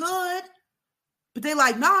they could, but they're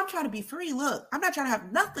like, no, I'm trying to be free. Look, I'm not trying to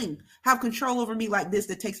have nothing have control over me like this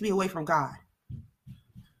that takes me away from God.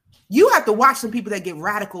 You have to watch some people that get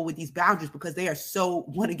radical with these boundaries because they are so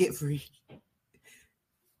want to get free.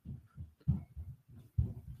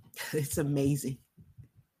 It's amazing.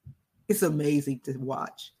 It's amazing to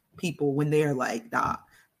watch people when they're like, nah.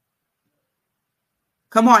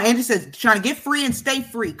 Come on. Andrew says, trying to get free and stay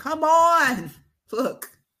free. Come on. Look.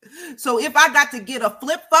 So if I got to get a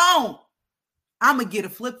flip phone, I'm going to get a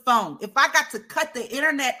flip phone. If I got to cut the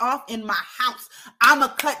internet off in my house, I'm going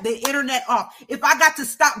to cut the internet off. If I got to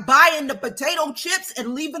stop buying the potato chips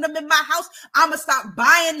and leaving them in my house, I'm going to stop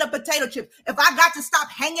buying the potato chips. If I got to stop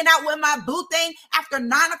hanging out with my boo thing after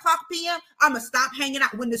 9 o'clock p.m., I'm going to stop hanging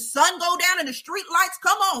out. When the sun go down and the street lights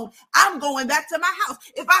come on, I'm going back to my house.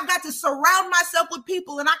 If I got to surround myself with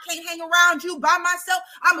people and I can't hang around you by myself,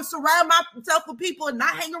 I'm going to surround myself with people and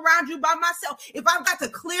not hang around you by myself. If I've got to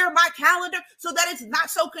clear my calendar so that it's not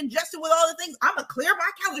so congested with all the things, I'm going to clear my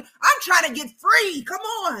calendar. I'm trying to get free. Come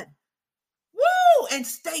on. Woo! And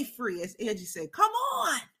stay free, as Angie said. Come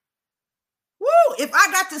on. Woo! If I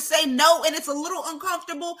got to say no and it's a little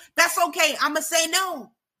uncomfortable, that's okay. I'm going to say no.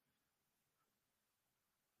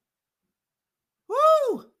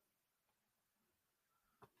 Woo!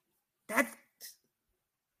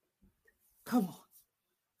 Come on.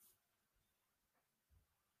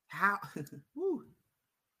 How? Woo.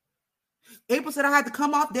 April said I had to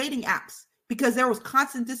come off dating apps because there was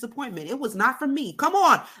constant disappointment. It was not for me. Come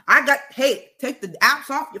on. Take the apps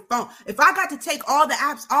off your phone. If I got to take all the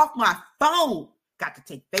apps off my phone, got to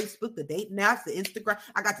take Facebook, the dating apps, the Instagram.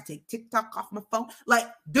 I got to take TikTok off my phone. Like,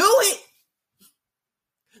 do it.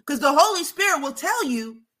 Because the Holy Spirit will tell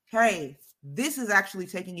you, hey, this is actually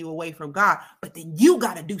taking you away from God. But then you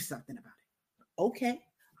got to do something about it. Okay,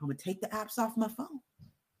 I'm going to take the apps off my phone.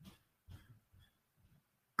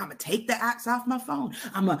 I'm going to take the apps off my phone.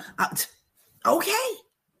 Okay.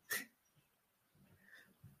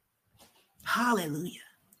 Hallelujah.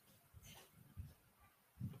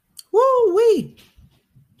 Woo-wee.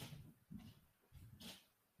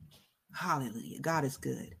 Hallelujah. God is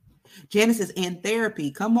good. Janice says, and therapy.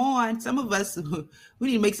 Come on. Some of us, we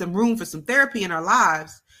need to make some room for some therapy in our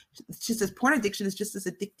lives. It's just as porn addiction is just as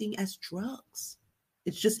addicting as drugs.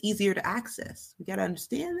 It's just easier to access. We got to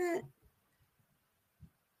understand that.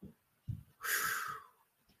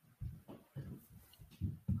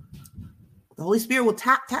 The Holy Spirit will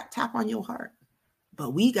tap, tap, tap on your heart.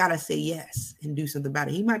 But we got to say yes and do something about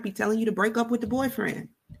it. He might be telling you to break up with the boyfriend.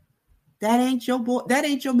 That ain't your boy. That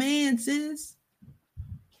ain't your man, sis.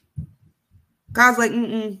 God's like,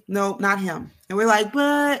 no, not him. And we're like,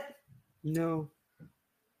 but no.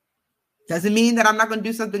 Doesn't mean that I'm not going to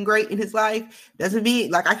do something great in his life. Doesn't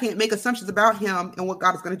mean like I can't make assumptions about him and what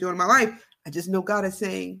God is going to do in my life. I just know God is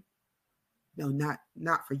saying, no,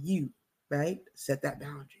 not for you, right? Set that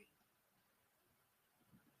boundary.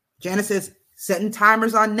 Janice says, Setting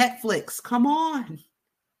timers on Netflix. Come on.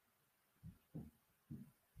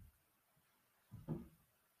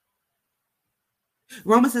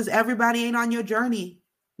 Romans says everybody ain't on your journey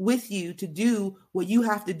with you to do what you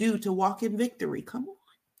have to do to walk in victory. Come on.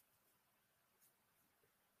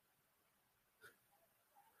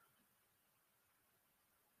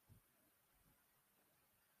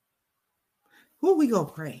 Who we gonna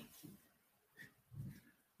pray?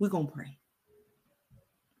 We're gonna pray.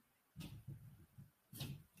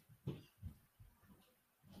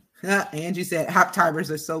 Angie said hot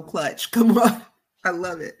timers are so clutch. Come on. I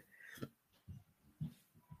love it.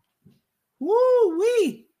 Woo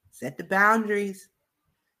wee. Set the boundaries.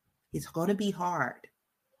 It's gonna be hard,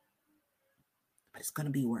 but it's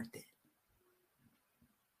gonna be worth it.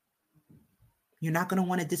 You're not gonna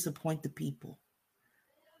want to disappoint the people,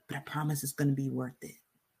 but I promise it's gonna be worth it.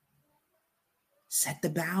 Set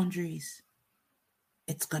the boundaries.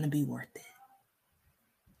 It's going to be worth it.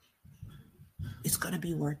 It's going to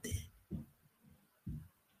be worth it.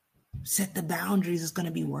 Set the boundaries. It's going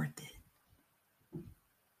to be worth it.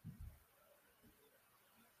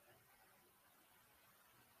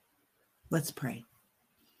 Let's pray.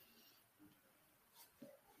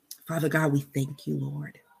 Father God, we thank you,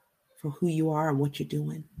 Lord, for who you are and what you're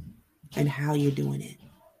doing and how you're doing it.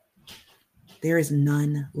 There is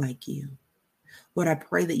none like you. Lord, I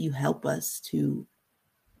pray that you help us to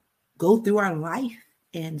go through our life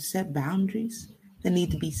and set boundaries that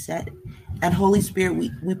need to be set. And Holy Spirit,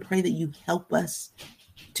 we pray that you help us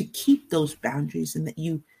to keep those boundaries and that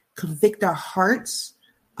you convict our hearts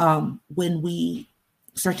when we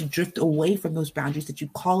start to drift away from those boundaries, that you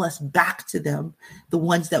call us back to them, the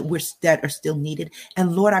ones that are still needed.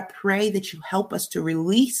 And Lord, I pray that you help us to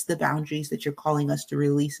release the boundaries that you're calling us to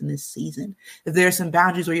release in this season. If there are some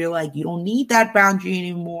boundaries where you're like, you don't need that boundary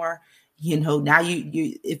anymore, now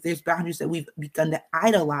you if there's boundaries that we've begun to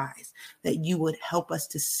idolize, that you would help us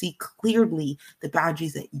to see clearly the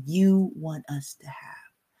boundaries that you want us to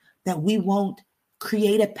have, that we won't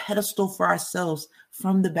create a pedestal for ourselves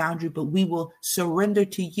from the boundary, but we will surrender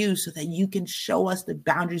to you so that you can show us the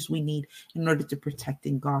boundaries we need in order to protect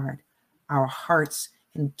and guard our hearts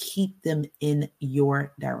and keep them in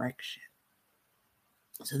your direction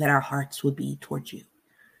so that our hearts would be towards you.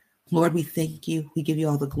 Lord, we thank you. We give you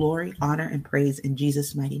all the glory, honor, and praise in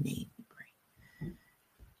Jesus' mighty name. We pray.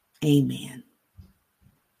 Amen.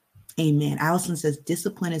 Amen. Allison says,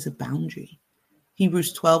 discipline is a boundary.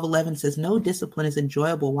 Hebrews 12:11 says, no discipline is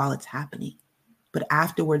enjoyable while it's happening, but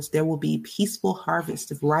afterwards there will be peaceful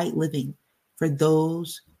harvest of right living for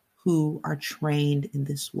those who are trained in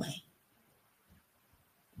this way.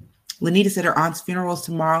 Lanita said her aunt's funeral is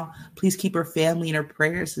tomorrow. Please keep her family in her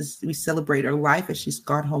prayers as we celebrate her life as she's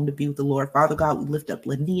gone home to be with the Lord. Father God, we lift up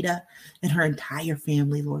Lanita and her entire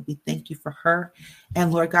family, Lord. We thank you for her.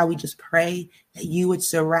 And Lord God, we just pray that you would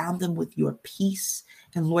surround them with your peace.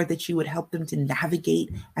 And Lord, that you would help them to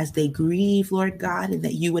navigate as they grieve, Lord God, and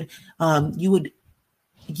that you would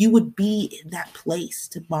be in that place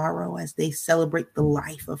tomorrow as they celebrate the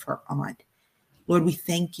life of her aunt. Lord, we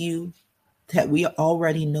thank you that we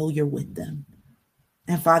already know you're with them.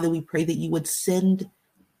 And Father, we pray that you would send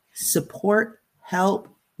support, help,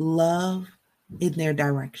 love in their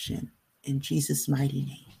direction. In Jesus' mighty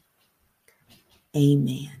name.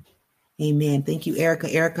 Amen. Amen. Thank you,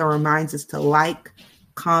 Erica. Erica reminds us to like,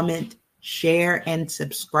 comment, share, and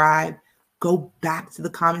subscribe. Go back to the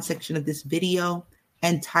comment section of this video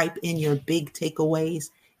and type in your big takeaways.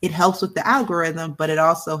 It helps with the algorithm, but it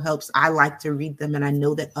also helps. I like to read them, and I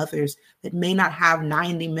know that others that may not have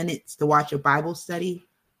 90 minutes to watch a Bible study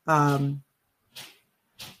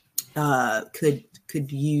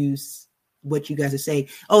could use what you guys are saying.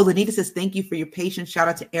 Oh, Lanita says, thank you for your patience. Shout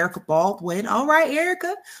out to Erica Baldwin. All right,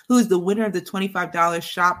 Erica, who's the winner of the $25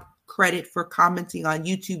 shop credit for commenting on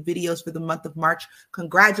YouTube videos for the month of March.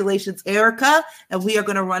 Congratulations, Erica. And we are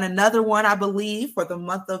going to run another one, I believe, for the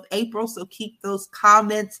month of April. So keep those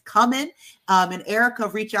comments coming. And Erica,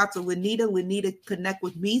 reach out to Lanita. Lanita, connect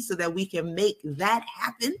with me so that we can make that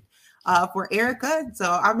happen for Erica.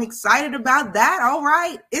 So I'm excited about that. All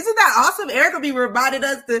right. Isn't that awesome? Erica be reminded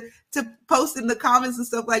us to post in the comments and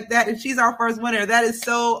stuff like that. And she's our first winner. That is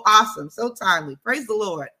so awesome. So timely. Praise the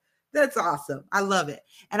Lord. That's awesome. I love it.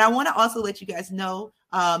 And I want to also let you guys know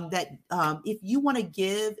that if you want to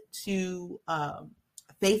give to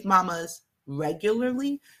Faith Mamas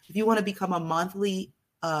regularly, if you want to become a monthly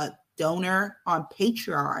donor on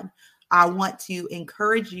Patreon, I want to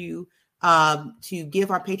encourage you to give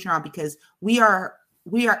on Patreon, because we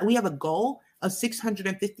have a goal of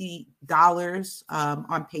 $650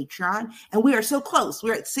 on Patreon, and we are so close.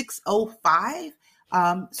 We're at 605.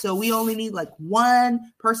 So we only need like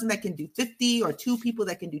one person that can do 50, or two people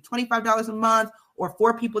that can do $25 a month, or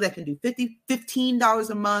four people that can do $15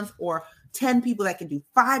 a month, or 10 people that can do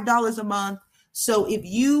 $5 a month. So if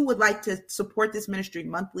you would like to support this ministry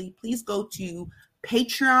monthly, please go to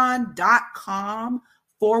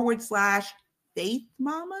patreon.com/Faith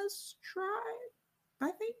Mamas Tribe,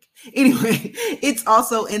 I think. Anyway, it's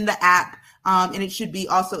also in the app, and it should be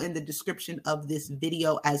also in the description of this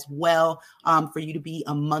video as well, for you to be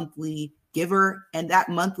a monthly giver. And that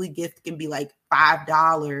monthly gift can be like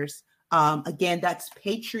 $5. Again, that's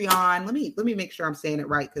Patreon. Let me make sure I'm saying it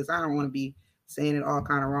right, because I don't want to be saying it all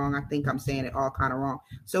kind of wrong. I think I'm saying it all kind of wrong.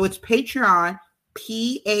 So it's Patreon,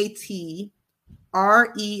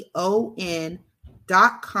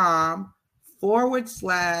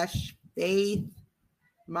 patreon.com/Faith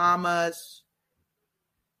Mamas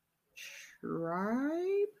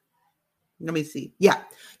Tribe. Let me see. Yeah.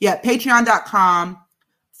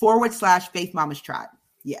 Patreon.com/Faith Mamas Tribe.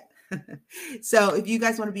 Yeah. So if you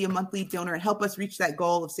guys want to be a monthly donor and help us reach that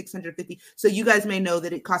goal of 650, so you guys may know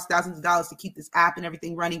that it costs thousands of dollars to keep this app and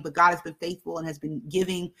everything running, but God has been faithful and has been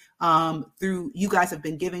giving through, you guys have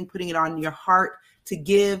been giving, putting it on your heart to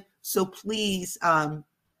give. So please,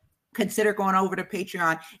 consider going over to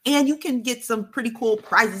Patreon, and you can get some pretty cool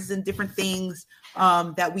prizes and different things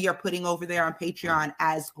that we are putting over there on Patreon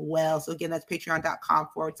as well. So again, that's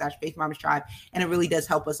patreon.com/Faith Mamas Tribe. And it really does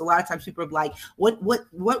help us. A lot of times people are like, what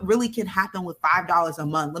really can happen with $5 a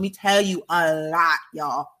month? Let me tell you, a lot,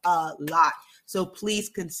 y'all, a lot. So please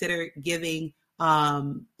consider giving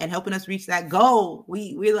and helping us reach that goal.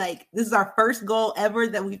 We're like, this is our first goal ever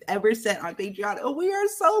that we've ever set on Patreon. Oh, we are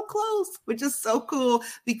so close, which is so cool,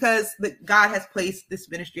 because God has placed this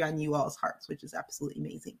ministry on you all's hearts, which is absolutely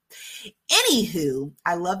amazing. Anywho,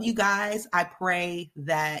 I love you guys. I pray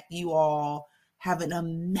that you all have an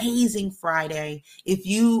amazing Friday. If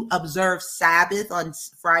you observe Sabbath on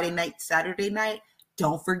Friday night, Saturday night,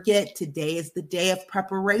 don't forget, today is the day of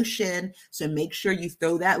preparation. So make sure you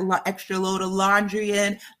throw that extra load of laundry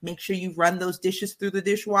in. Make sure you run those dishes through the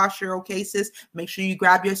dishwasher, okay, sis? Make sure you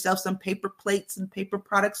grab yourself some paper plates and paper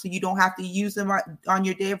products so you don't have to use them on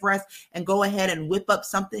your day of rest, and go ahead and whip up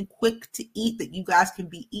something quick to eat that you guys can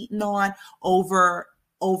be eating on over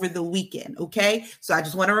the weekend, okay? So I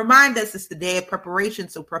just want to remind us, it's the day of preparation.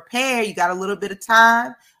 So prepare. You got a little bit of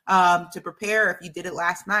time to prepare if you did it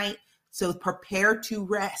last night. So prepare to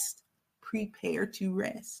rest. Prepare to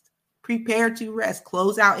rest. Prepare to rest.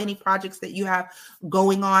 Close out any projects that you have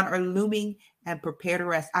going on or looming, and prepare to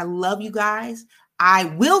rest. I love you guys.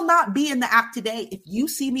 I will not be in the app today. If you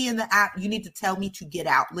see me in the app, you need to tell me to get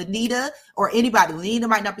out. Lanita or anybody. Lanita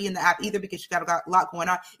might not be in the app either because she got a lot going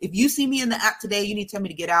on. If you see me in the app today, you need to tell me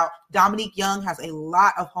to get out. Dominique Young has a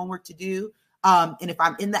lot of homework to do. And if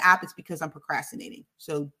I'm in the app, it's because I'm procrastinating.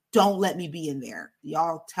 So don't let me be in there.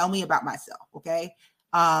 Y'all tell me about myself, okay?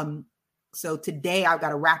 So today I've got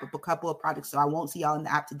to wrap up a couple of projects, so I won't see y'all in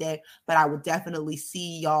the app today, but I will definitely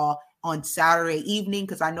see y'all on Saturday evening,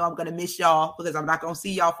 because I know I'm going to miss y'all, because I'm not going to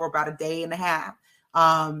see y'all for about a day and a half.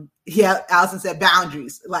 Yeah, Allison said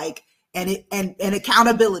boundaries, like, and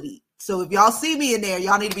accountability. So if y'all see me in there,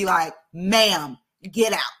 y'all need to be like, ma'am,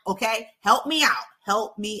 get out, okay? Help me out.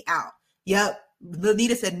 Help me out. Yep.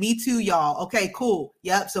 Lanita said, me too, y'all. Okay, cool.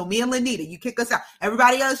 Yep. So me and Lanita, you kick us out.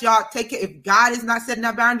 Everybody else, y'all take care. If God is not setting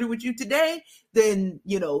that boundary with you today, then,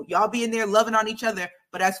 y'all be in there loving on each other.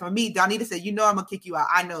 But as for me, Donita said, I'm going to kick you out.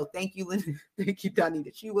 I know. Thank you, Lanita. Thank you,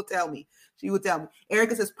 Donita. She will tell me.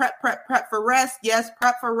 Erica says, prep for rest. Yes,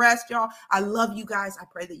 prep for rest, y'all. I love you guys. I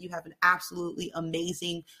pray that you have an absolutely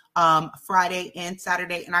amazing Friday and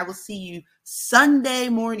Saturday. And I will see you Sunday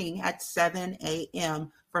morning at 7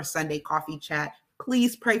 a.m. for Sunday Coffee Chat.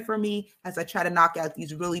 Please pray for me as I try to knock out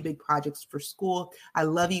these really big projects for school. I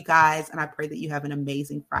love you guys, and I pray that you have an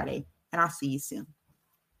amazing Friday, and I'll see you soon.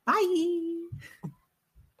 Bye.